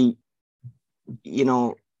say,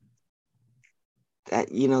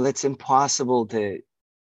 that's impossible to,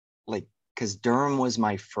 like, because Durham was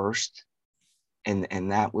my first,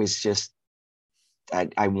 and that was just,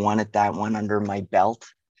 I wanted that one under my belt,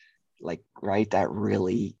 like, right, that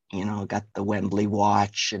really, got the Wembley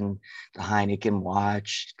watch and the Heineken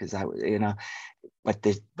watch, because I was, but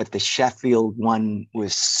the Sheffield one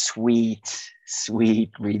was sweet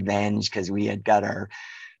revenge, because we had got our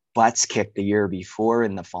butts kicked the year before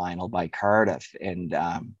in the final by Cardiff, and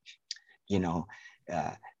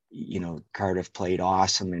Cardiff played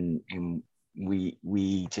awesome, and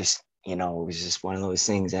we just, it was just one of those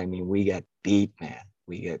things. I mean, we got beat, man.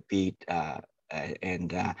 We got beat,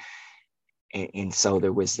 and so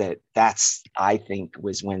there was that's, I think,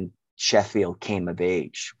 was when Sheffield came of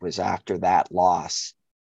age, was after that loss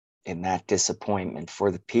and that disappointment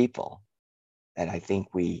for the people, that I think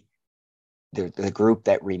the group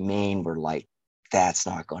that remained were like, that's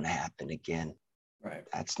not going to happen again. Right.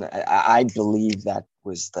 That's not, I believe that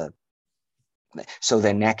was so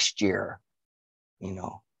the next year,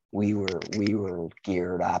 we were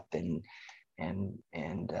geared up, and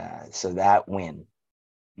so that win,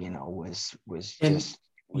 was just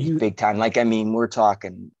big time. Like, I mean, we're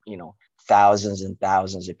talking, thousands and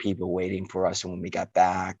thousands of people waiting for us when we got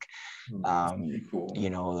back. Cool.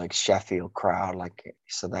 Like Sheffield crowd, like,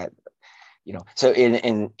 so that, so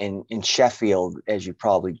in Sheffield, as you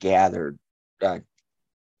probably gathered,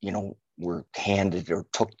 were handed or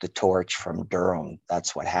took the torch from Durham.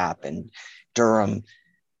 That's what happened. Durham,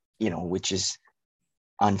 which is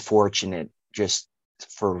unfortunate, just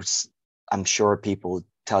for, I'm sure people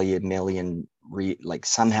tell you a million, like,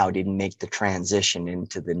 somehow didn't make the transition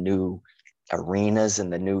into the new arenas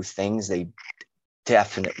and the new things. They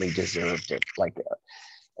definitely deserved it. Like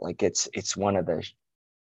it's one of the,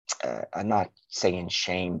 I'm not saying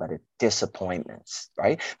shame, but disappointments,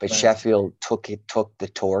 right? But right. Sheffield took the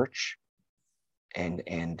torch,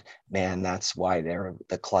 and man, that's why they're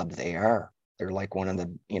the club they are. They're like one of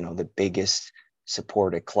the, the biggest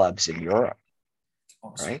supported clubs in Europe.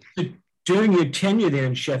 Awesome. Right? During your tenure there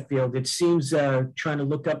in Sheffield, it seems, trying to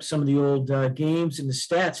look up some of the old games and the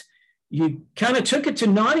stats, you kind of took it to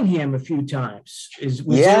Nottingham a few times.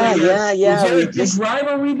 Was there a big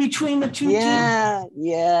rivalry between the two teams?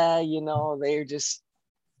 Yeah. They're just,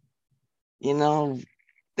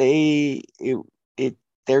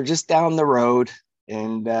 they're just down the road,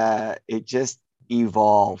 and it just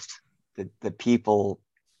evolved. The people,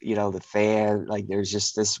 the fan, like, there's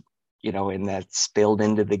just this, and that spilled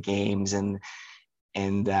into the games, and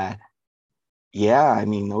I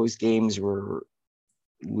mean, those games were,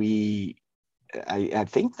 I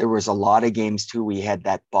think there was a lot of games too. We had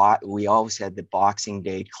we always had the Boxing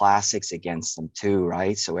Day classics against them too,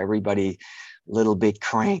 right? So everybody a little bit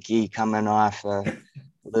cranky, coming off a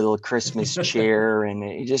little Christmas cheer, and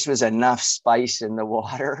it just was enough spice in the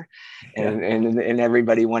water, and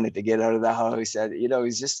everybody wanted to get out of the house. It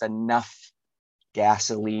was just enough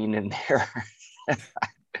gasoline in there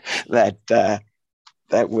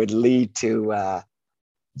that would lead to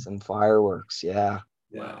some fireworks. Yeah.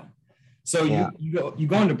 Wow. So you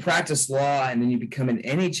go into practice law, and then you become an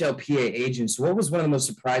NHLPA agent. So what was one of the most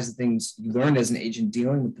surprising things you learned as an agent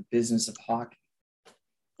dealing with the business of hockey?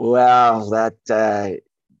 Well, that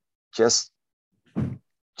just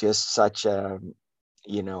such a,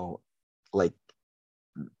 like,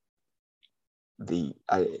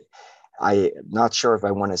 I'm not sure if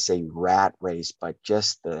I want to say rat race, but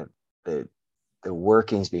just the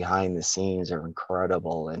workings behind the scenes are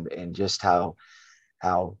incredible, and just how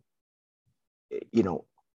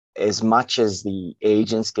as much as the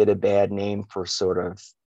agents get a bad name for sort of,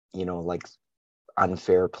 like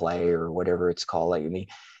unfair play or whatever it's called, like,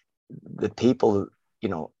 the people,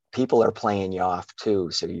 people are playing you off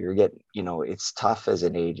too. So you're getting, it's tough as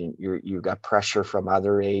an agent. You've got pressure from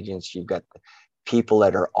other agents. You've got people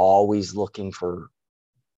that are always looking for,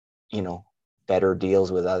 better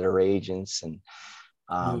deals with other agents. And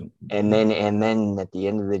then at the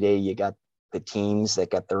end of the day, you got the teams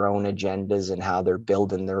that got their own agendas and how they're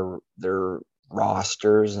building their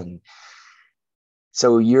rosters. And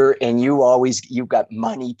so you've got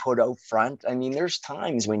money put out front. I mean, there's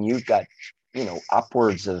times when you've got,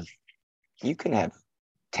 upwards of, you can have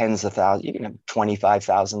tens of thousands, you can have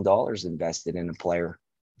 $25,000 invested in a player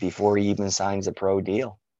before he even signs a pro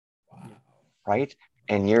deal. Wow. Right.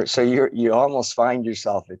 And you almost find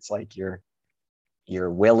yourself, it's like you're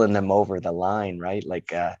willing them over the line, right?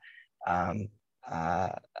 Like, and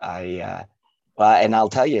I'll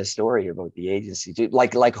tell you a story about the agency too.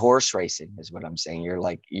 Like horse racing is what I'm saying. You're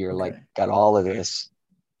like got all of this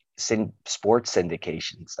sports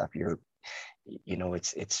syndication stuff.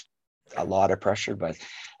 It's a lot of pressure, but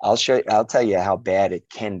I'll tell you how bad it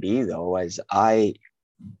can be though, as I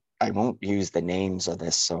won't use the names of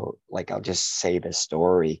this. So like, I'll just say the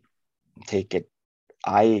story, take it.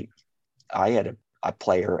 I had a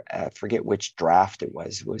player, I forget which draft it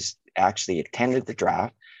was actually attended the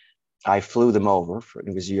draft. I flew them over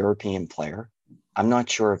it was a European player. I'm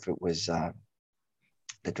not sure if it was,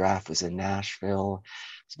 the draft was in Nashville.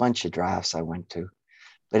 It's a bunch of drafts I went to,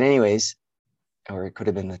 but anyways, or it could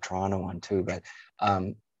have been the Toronto one too. But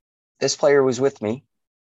this player was with me.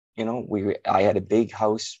 I had a big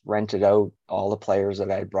house rented out, all the players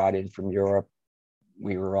that I brought in from Europe.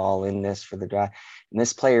 We were all in this for the draft. And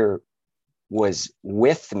this player was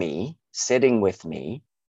with me, sitting with me,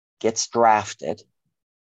 gets drafted,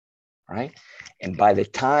 right? And by the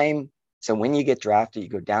time, so when you get drafted, you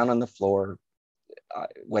go down on the floor,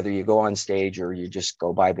 whether you go on stage or you just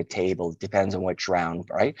go by the table, it depends on which round,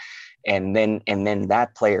 right? And then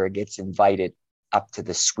that player gets invited up to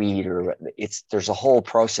the suite, or there's a whole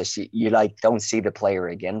process. You like don't see the player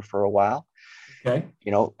again for a while. Okay.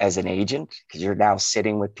 As an agent, because you're now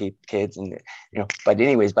sitting with kids and, but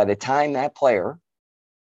anyways, by the time that player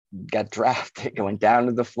got drafted, it went down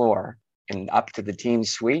to the floor and up to the team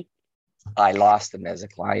suite, I lost him as a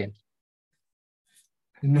client.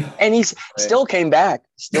 No. And he still came back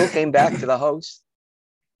to the host.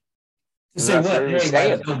 To say what?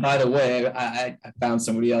 Hey, by the way, I found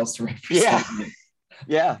somebody else to represent me.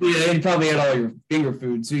 Yeah. You probably had all your finger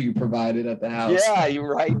food too. You provided at the house. Yeah,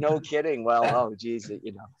 you're right. No kidding. Well, oh geez,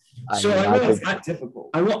 So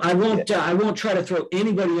I won't try to throw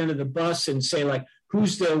anybody under the bus and say like,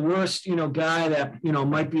 who's the worst, guy that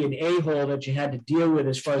might be an a-hole that you had to deal with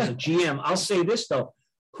as far as a GM. I'll say this though.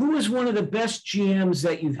 Who is one of the best GMs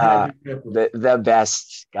that you've had? The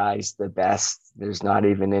best, guys, the best. There's not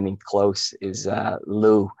even any close. Is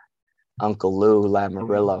Uncle Lou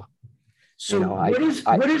Lamarillo. So what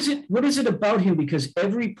is it about him? Because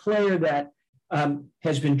every player that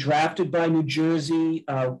has been drafted by New Jersey,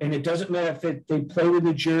 and it doesn't matter if they play with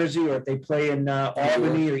New Jersey or if they play in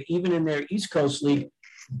Albany or even in their East Coast league,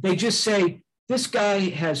 they just say, this guy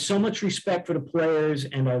has so much respect for the players,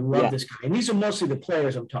 and I love this guy. And these are mostly the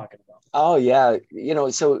players I'm talking about. Oh yeah,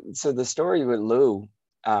 so the story with Lou,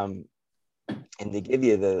 and to give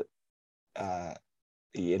you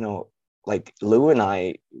like Lou and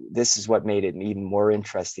I, this is what made it even more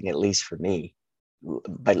interesting, at least for me.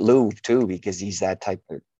 But Lou too, because he's that type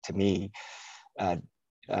of, to me, down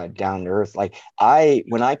to earth. Like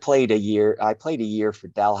when I played a year for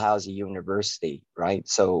Dalhousie University, right?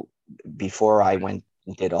 So before I went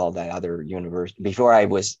and did all that other university,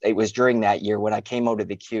 it was during that year when I came out of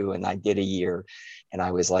the queue and I did a year, and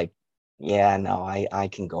I was like, yeah, no, I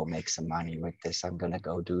can go make some money with this. I'm going to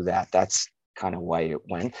go do that. That's kind of why it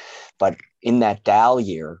went. But in that Dal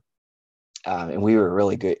year, and we were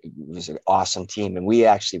really good. It was an awesome team. And we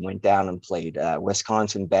actually went down and played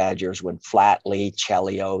Wisconsin Badgers when Flatley,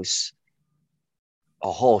 Chelios,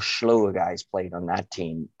 a whole slew of guys played on that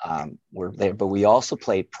team. Were there, but we also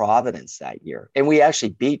played Providence that year. And we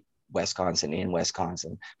actually beat Wisconsin in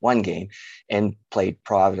Wisconsin one game and played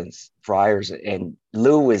Providence Friars. And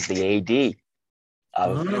Lou was the AD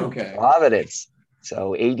of Providence.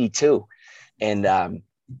 So 82. And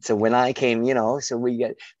so when I came,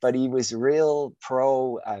 but he was real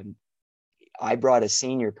pro. I brought a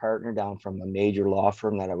senior partner down from a major law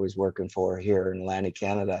firm that I was working for here in Atlantic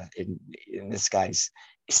Canada. And this guy's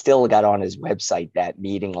still got on his website that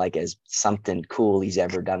meeting like as something cool he's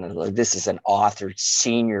ever done. And this is an authored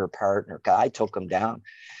senior partner. I took him down,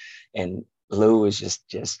 and Lou was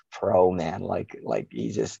just pro, man. Like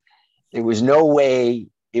he just, there was no way.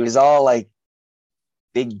 It was all like,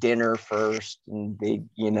 big dinner first and big,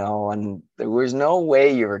 and there was no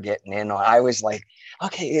way you were getting in. I was like,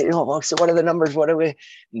 okay, so what are the numbers? What are we?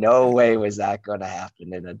 No way was that going to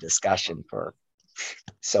happen in a discussion for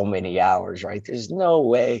so many hours, right? There's no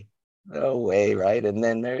way, right? And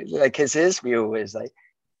then like his view was like,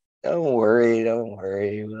 don't worry,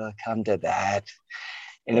 we'll come to that.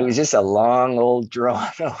 And it was just a long old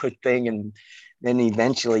drawn out thing. And then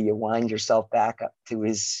eventually you wind yourself back up to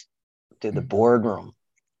the boardroom,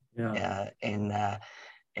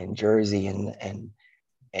 in Jersey.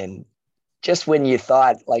 And just when you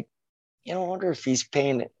thought like, I wonder if he's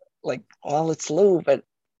paying it, like, well, it's Lou, but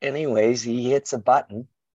anyways, he hits a button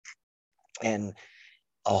and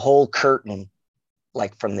a whole curtain,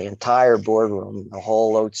 like from the entire boardroom, the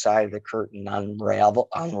whole outside of the curtain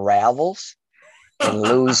unravels. And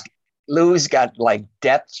Lou's got like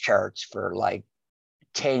depth charts for like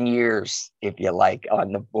 10 years, if you like,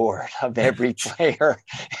 on the board of every player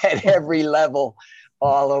at every level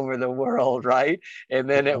all over the world, right? And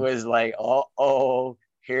then it was like, oh,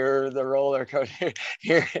 here the roller coaster,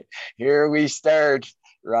 here we start,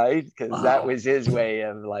 right? Because that was his way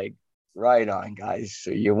of like, right on, guys.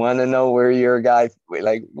 So you want to know where your guy,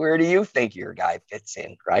 like, where do you think your guy fits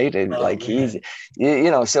in, right? And he's,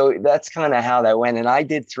 so that's kind of how that went. And I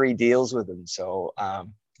did 3 deals with him, so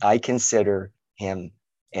I consider him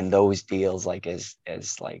in those deals like as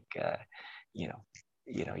like you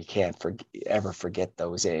can't ever forget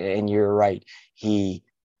those. And you're right, he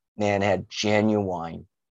had genuine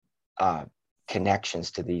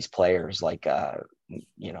connections to these players, like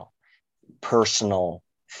personal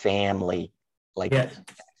family, like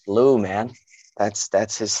Lou, man,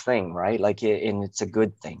 that's his thing, right? Like, and it's a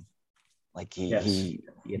good thing. Like he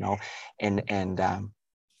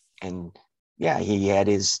and yeah, he had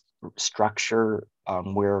his structure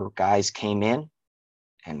where guys came in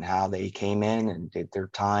and how they came in and did their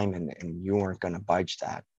time, and you weren't going to budge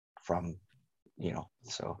that from,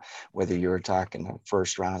 so whether you were talking the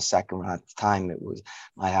first round, second round, at the time, it was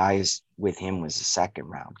my highest with him was the second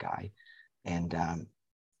round guy. And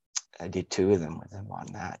I did 2 of them with him on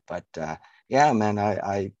that. But yeah, man,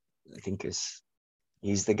 I think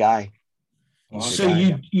he's the guy. So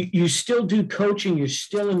you still do coaching, you're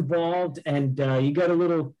still involved, and you got a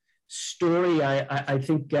little story I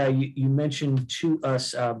think you mentioned to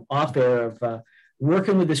us off air of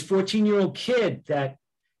working with this 14-year-old kid that,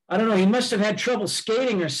 I don't know, he must have had trouble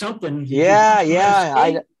skating or something.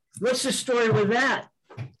 Yeah. What's the story with that?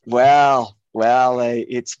 Well,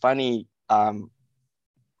 it's funny. A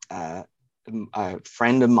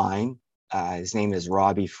friend of mine, his name is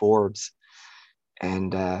Robbie Forbes,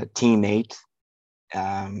 and teammate.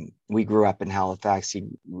 We grew up in Halifax,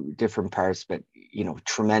 different parts, but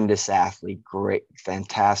tremendous athlete, great,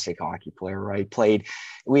 fantastic hockey player, right?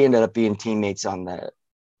 We ended up being teammates on the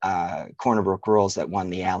Corner Brook Rules that won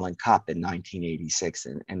the Allen Cup in 1986,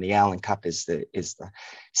 and the Allen Cup is the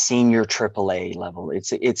senior AAA level.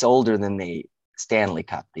 It's older than the Stanley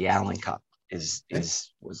Cup. The Allen Cup was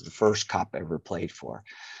the first cup ever played for.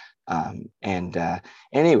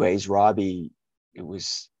 Anyways, Robbie, it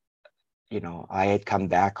was, I had come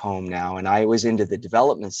back home now, and I was into the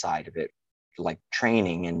development side of it, like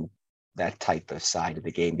training and that type of side of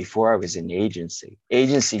the game before I was in agency.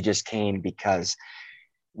 Agency just came because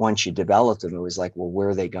once you developed them, it was like, well, where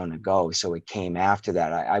are they going to go? So it came after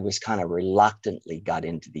that. I was kind of reluctantly got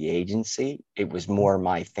into the agency. It was more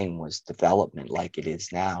my thing was development, like it is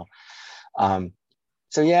now.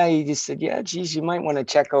 So yeah, he just said, yeah, geez, you might want to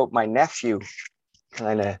check out my nephew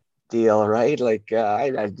kind of deal, right? Like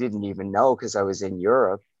I didn't even know, because I was in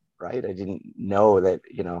Europe, right? I didn't know that,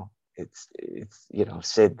 it's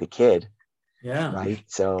Sid the kid. Yeah. Right.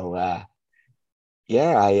 So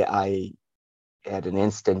yeah, I had an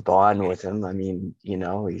instant bond with him. I mean,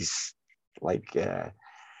 he's like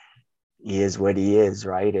he is what he is,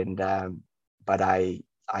 right? And but I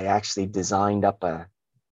actually designed up a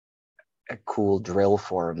cool drill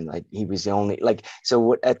for him. Like he was the only, like,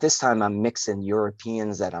 so at this time I'm mixing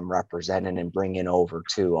Europeans that I'm representing and bringing over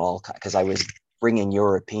to all, because I was bringing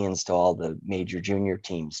Europeans to all the major junior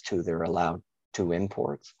teams too. They're allowed 2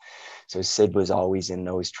 imports. So Sid was always in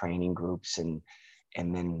those training groups, and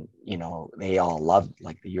then they all loved,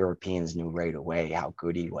 like the Europeans knew right away how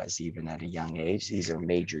good he was, even at a young age. These are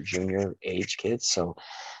major junior age kids.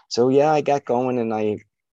 So yeah, I got going, and I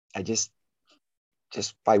just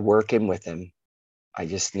by working with him, I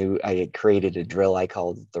just knew I had created a drill I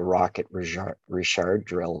called the Rocket Richard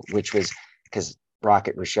drill, which was because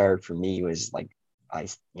Rocket Richard for me was like,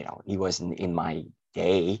 he wasn't in my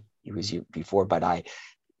day, he was before, but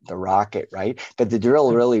the Rocket, right? But the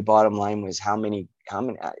drill really, bottom line, was how many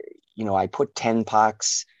I put 10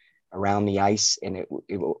 pucks around the ice, and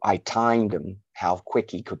I timed him how quick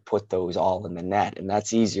he could put those all in the net. And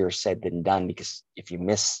that's easier said than done, because if you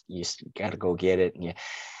miss, you just got to go get it.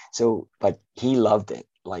 But he loved it.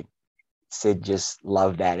 Like Sid just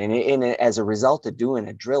loved that. And as a result of doing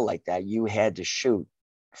a drill like that, you had to shoot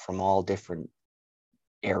from all different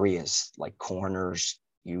areas, like corners,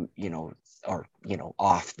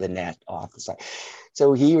 off the net, off the side.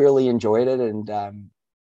 So he really enjoyed it. And,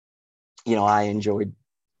 I enjoyed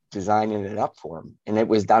designing it up for him, and it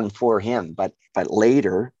was done for him. But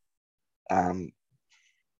later,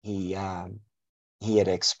 he had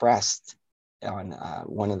expressed on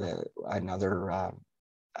one of the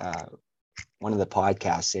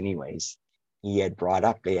podcasts, anyways, he had brought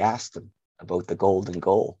up, they asked him about the golden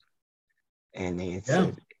goal, and he had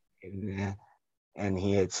said, and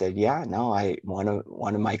he had said, yeah, no,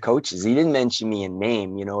 one of my coaches, he didn't mention me in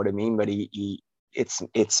name, you know what I mean, but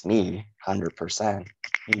it's me 100%.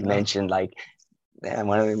 He mentioned, like,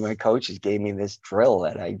 one of my coaches gave me this drill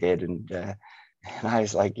that I did, and I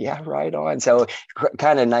was like, yeah, right on. So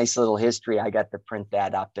kind of nice little history. I got to print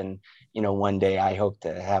that up, and one day I hope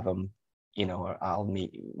to have him, I'll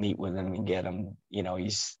meet with him and get him.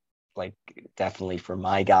 He's like definitely for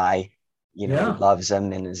my guy. He loves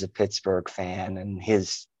him and is a Pittsburgh fan and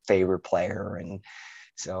his favorite player, and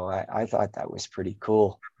so I thought that was pretty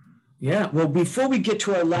cool. Yeah. Well, before we get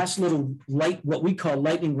to our last little what we call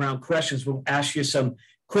lightning round questions, we'll ask you some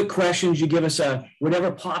quick questions. You give us whatever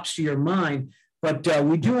pops to your mind, but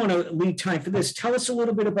we do want to leave time for this. Tell us a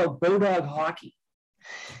little bit about Bodog hockey.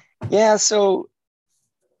 Yeah. So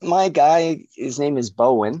my guy, his name is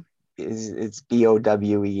Bowen. It's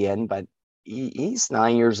Bowen, but he's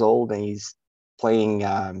 9 years old, and he's playing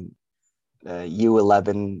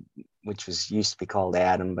U11, which used to be called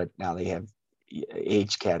Adam, but now they have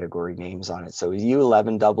age category names on it. So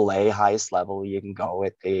U11 AA, highest level you can go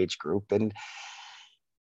at the age group, and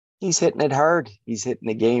he's hitting it hard. He's hitting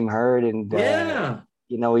the game hard, and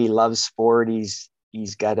he loves sport. He's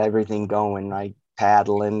got everything going, like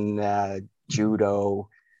paddling, judo,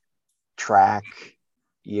 track,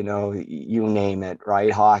 you name it,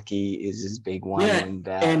 right? Hockey is his big one.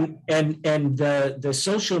 Yeah. And the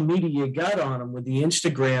social media you got on him with the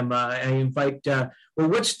Instagram, I invite,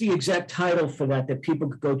 what's the exact title for that people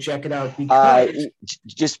could go check it out? Because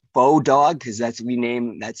just Bodog, because that's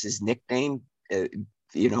his nickname,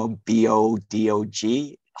 BODOG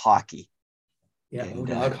hockey. Yeah,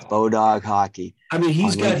 Bodog hockey. I mean,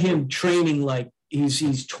 he's got him training like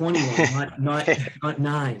he's 21, not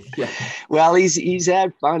 9. Yeah. Well, he's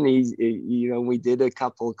had fun. We did a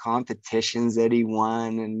couple of competitions that he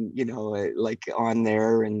won, and like on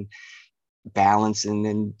there and balancing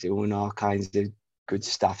and doing all kinds of good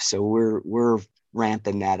stuff. So we're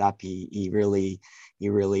ramping that up. He really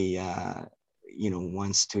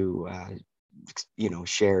wants to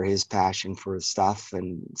share his passion for stuff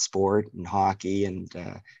and sport and hockey and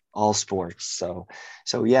all sports. So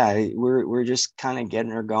yeah, we're just kind of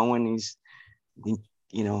getting her going. He's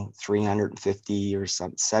 350 or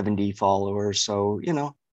 70 followers. So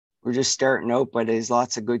we're just starting out, but there's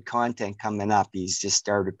lots of good content coming up. He's just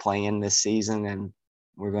started playing this season, and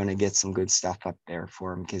we're going to get some good stuff up there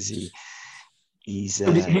for him, because he's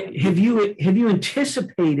have you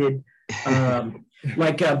anticipated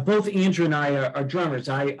both Andrew and I are drummers.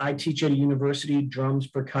 I teach at a university, drums,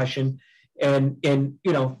 percussion, and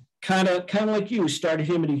kind of like you, started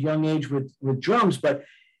him at a young age with drums. But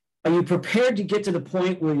are you prepared to get to the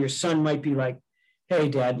point where your son might be like, hey,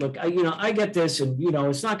 Dad, look, I get this, and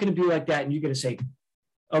it's not going to be like that, and you're going to say,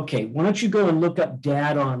 okay, why don't you go and look up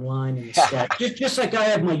Dad online instead? just like I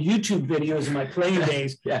have my YouTube videos in my playing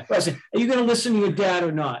days. Yeah. I say, are you going to listen to your dad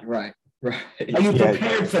or not? Right. Are you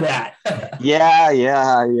prepared for that?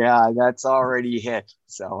 Yeah. That's already hit.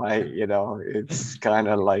 So it's kind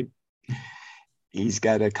of like he's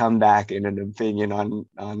got to come back in an opinion on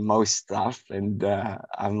most stuff. And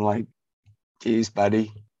I'm like, geez,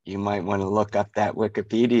 buddy, you might want to look up that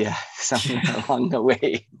Wikipedia somewhere along the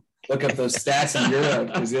way. Look up those stats in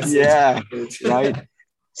Europe. Yeah, right.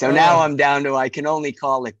 So now I'm down to, I can only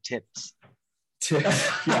call it tips.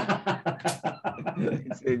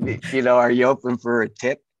 Are you open for a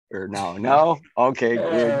tip or no? Okay,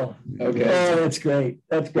 good. Okay. That's great.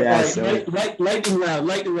 Yeah,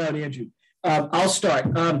 lightning round, Andrew. I'll start.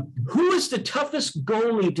 Who is the toughest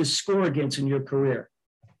goalie to score against in your career?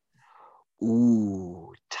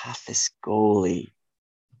 Ooh, toughest goalie.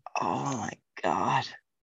 Oh my God.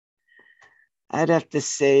 I'd have to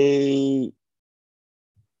say,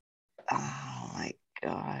 oh my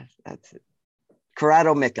God, that's it.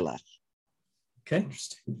 Corrado Mikulev. Okay.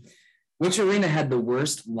 Which arena had the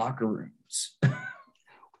worst locker rooms?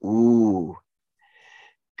 Ooh,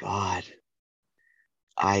 God.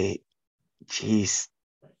 Geez,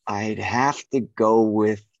 I'd have to go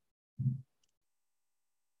with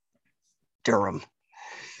Durham.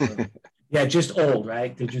 Yeah, just old,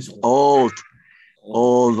 right? They're just old.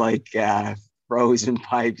 Old like frozen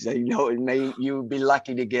pipes. I know you'd be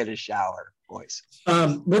lucky to get a shower, boys.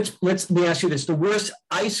 Let me ask you this: the worst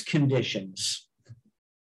ice conditions.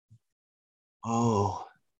 Oh,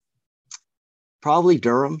 probably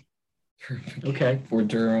Durham. Okay, For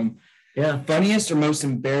Durham. yeah. Funniest or most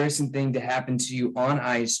embarrassing thing to happen to you on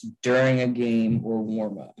ice during a game or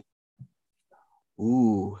warm up?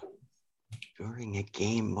 Ooh, during a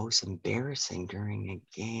game, most embarrassing during a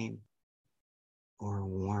game or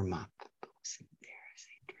warm up. Most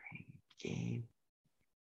embarrassing during a game.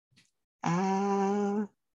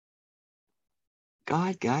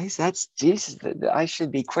 God, guys, that's Jesus. I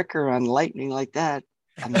should be quicker on lightning like that.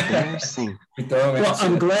 Embarrassing. Well,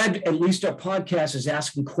 I'm glad at least our podcast is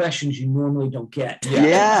asking questions you normally don't get.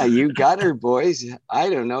 Yeah, you got her, boys. I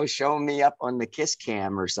don't know. Show me up on the kiss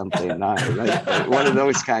cam or something. Like one of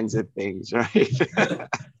those kinds of things, right?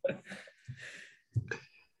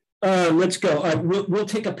 Let's go. We'll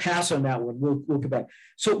take a pass on that one. We'll go back.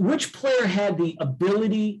 So, which player had the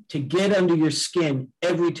ability to get under your skin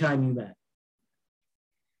every time you met?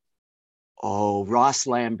 Oh, Ross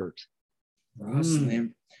Lambert. Who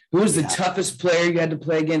was the toughest player you had to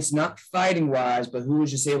play against, not fighting wise, but who was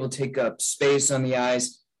just able to take up space on the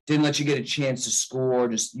ice, didn't let you get a chance to score,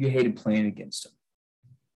 just you hated playing against him?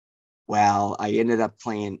 Well, I ended up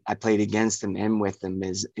I played against him and with him.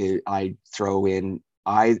 I throw in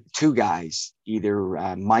two guys,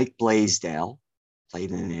 either Mike Blaisdell, played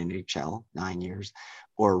in the NHL 9 years,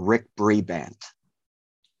 or Rick Brabant.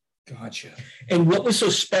 Gotcha. And what was so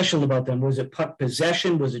special about them? Was it puck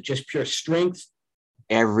possession? Was it just pure strength?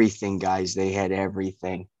 Everything, guys. They had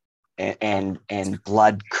everything, and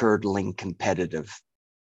blood curdling competitive.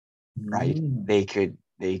 Right? They could,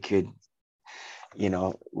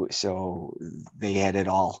 so they had it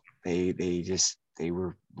all. They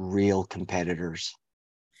were real competitors.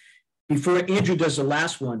 Before Andrew does the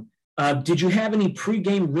last one, did you have any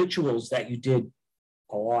pregame rituals that you did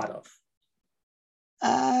a lot of?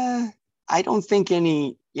 I don't think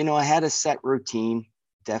any, I had a set routine,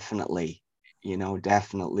 definitely. But it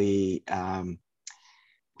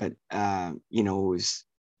was,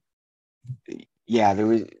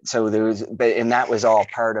 and that was all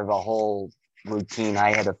part of a whole routine.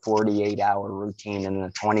 I had a 48-hour routine and a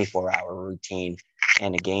 24-hour routine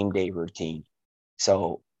and a game day routine.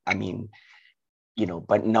 So,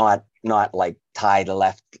 but not like tie the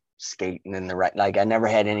left skating and the right, like I never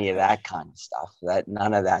had any of that kind of stuff.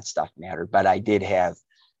 None of that stuff mattered, but I did have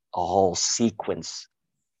a whole sequence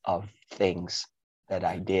of things that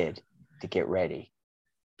I did to get ready.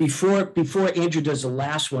 Before Andrew does the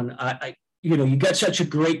last one, you got such a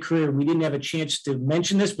great career. We didn't have a chance to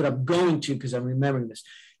mention this, but I'm going to because I'm remembering this.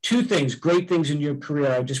 Two great things in your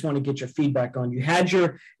career. I just want to get your feedback on. You had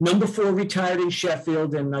your number 4 retired in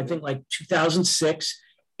Sheffield in, I think, like 2006,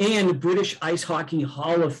 and the British Ice Hockey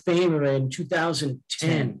Hall of Famer in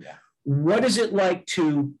 2010. Yeah. What is it like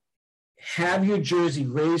to have your jersey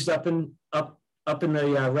raised up in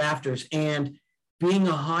the rafters and being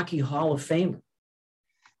a Hockey Hall of Famer?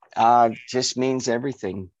 Just means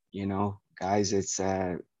everything, guys. It's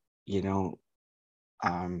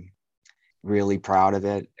really proud of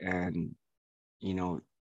it, and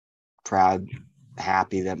proud,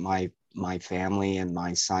 happy that my family and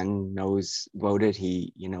my son knows about it.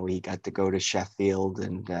 He got to go to Sheffield,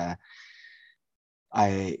 and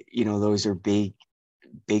those are big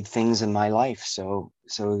things in my life. So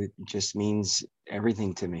it just means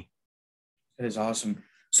everything to me. That is awesome.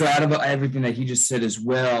 So out of everything that he just said as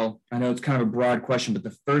well, I know it's kind of a broad question, but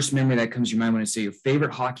the first memory that comes to your mind when I say your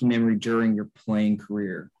favorite hockey memory during your playing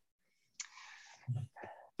career.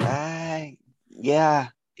 Yeah,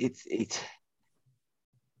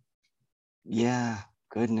 yeah,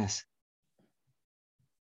 goodness.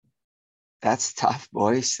 That's tough,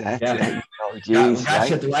 boys. Got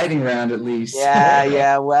the lightning round at least.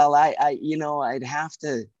 Yeah. Well, I'd have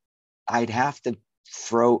to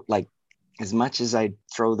throw, like, as much as I'd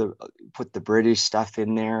put the British stuff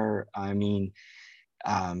in there. I mean,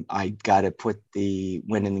 I got to put the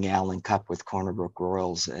winning the Allen Cup with Corner Brook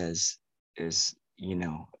Royals as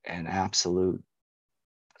an absolute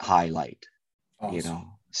highlight.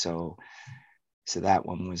 Awesome. So that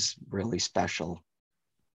one was really special.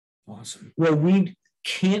 Awesome. Well, we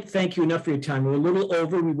can't thank you enough for your time. We're a little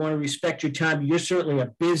over. We want to respect your time. You're certainly a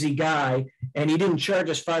busy guy, and he didn't charge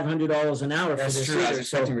us $500 an hour for this. That's true. I was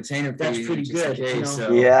expecting retainer fee. That's pretty good.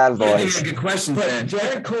 Yeah, boys. Good questions, But then.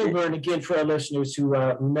 Jared Colburn, again, for our listeners who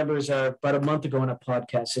remembers about a month ago on a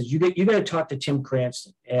podcast, says you got to talk to Tim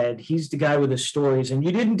Cranston, and he's the guy with the stories. And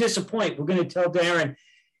you didn't disappoint. We're going to tell Darren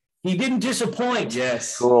he didn't disappoint.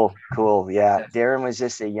 Yes. Cool. Yeah, Darren was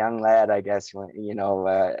just a young lad, I guess.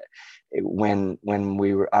 When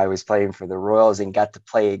I was playing for the Royals and got to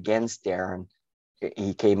play against Darren,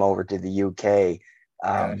 he came over to the UK.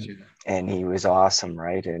 And he was awesome,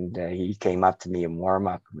 right? And he came up to me in warm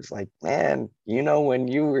up and was like, man, when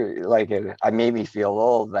you were like, I made me feel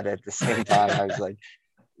old, but at the same time, I was like,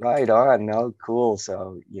 right on, no, cool.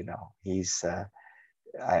 So, he's,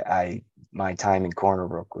 my time in Corner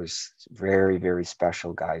Brook was very, very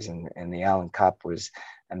special, guys. And the Allen Cup was,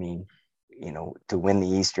 to win the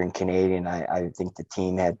Eastern Canadian, I think the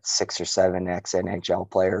team had 6 or 7 ex-NHL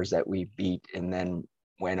players that we beat and then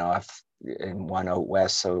went off and won out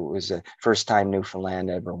west. So it was the first time Newfoundland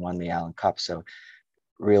ever won the Allen Cup. So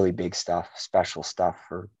really big stuff, special stuff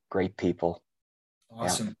for great people.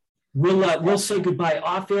 Awesome. Yeah. We'll say goodbye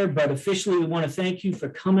off air, but officially we want to thank you for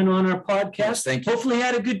coming on our podcast. Yes, thank you. Hopefully you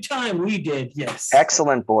had a good time. We did. Yes.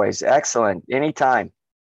 Excellent, boys. Excellent. Anytime.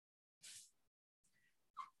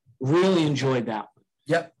 Really enjoyed that.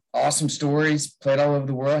 Yep. Awesome stories. Played all over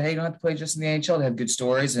the world. Hey, you don't have to play just in the NHL to have good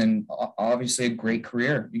stories, and obviously a great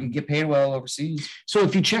career. You can get paid well overseas. So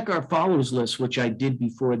if you check our followers list, which I did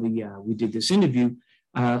before we did this interview,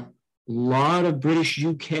 a lot of British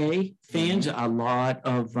UK fans, a lot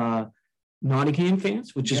of Nottingham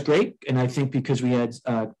fans, which is great. And I think because we had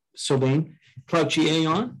Sylvain Cloutier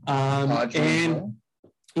on,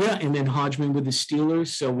 and then Hodgman with the Steelers.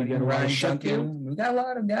 So we got Ryan Duncan. We got a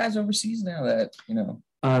lot of guys overseas now that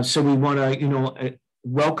so we want to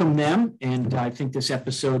welcome them, and I think this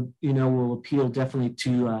episode will appeal definitely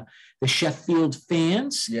to the Sheffield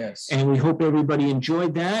fans. Yes, and we hope everybody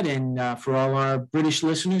enjoyed that. And for all our British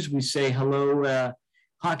listeners, we say hello,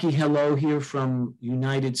 hockey hello here from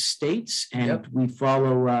United States, and we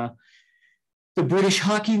follow the British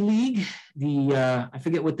Hockey League, I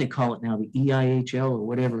forget what they call it now, the EIHL or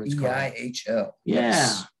whatever it's called. EIHL. Yeah.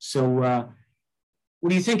 Yes. So what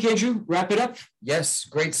do you think, Andrew? Wrap it up? Yes,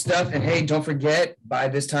 great stuff. And hey, don't forget, by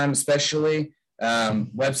this time especially,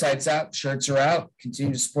 website's out, shirts are out.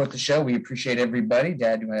 Continue to support the show. We appreciate everybody.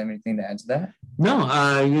 Dad, do you have anything to add to that? No,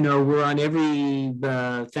 we're on every,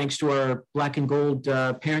 thanks to our Black and Gold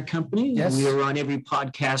parent company. Yes. We are on every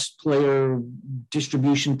podcast player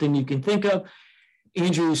distribution thing you can think of.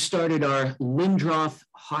 Andrew started our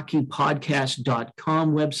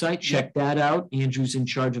LindrothHockeyPodcast.com website. Check that out. Andrew's in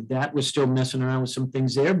charge of that. We're still messing around with some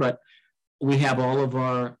things there, but we have all of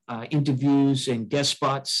our interviews and guest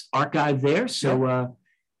spots archived there. So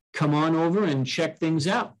come on over and check things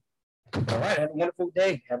out. All right. Have a wonderful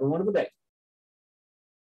day. Have a wonderful day.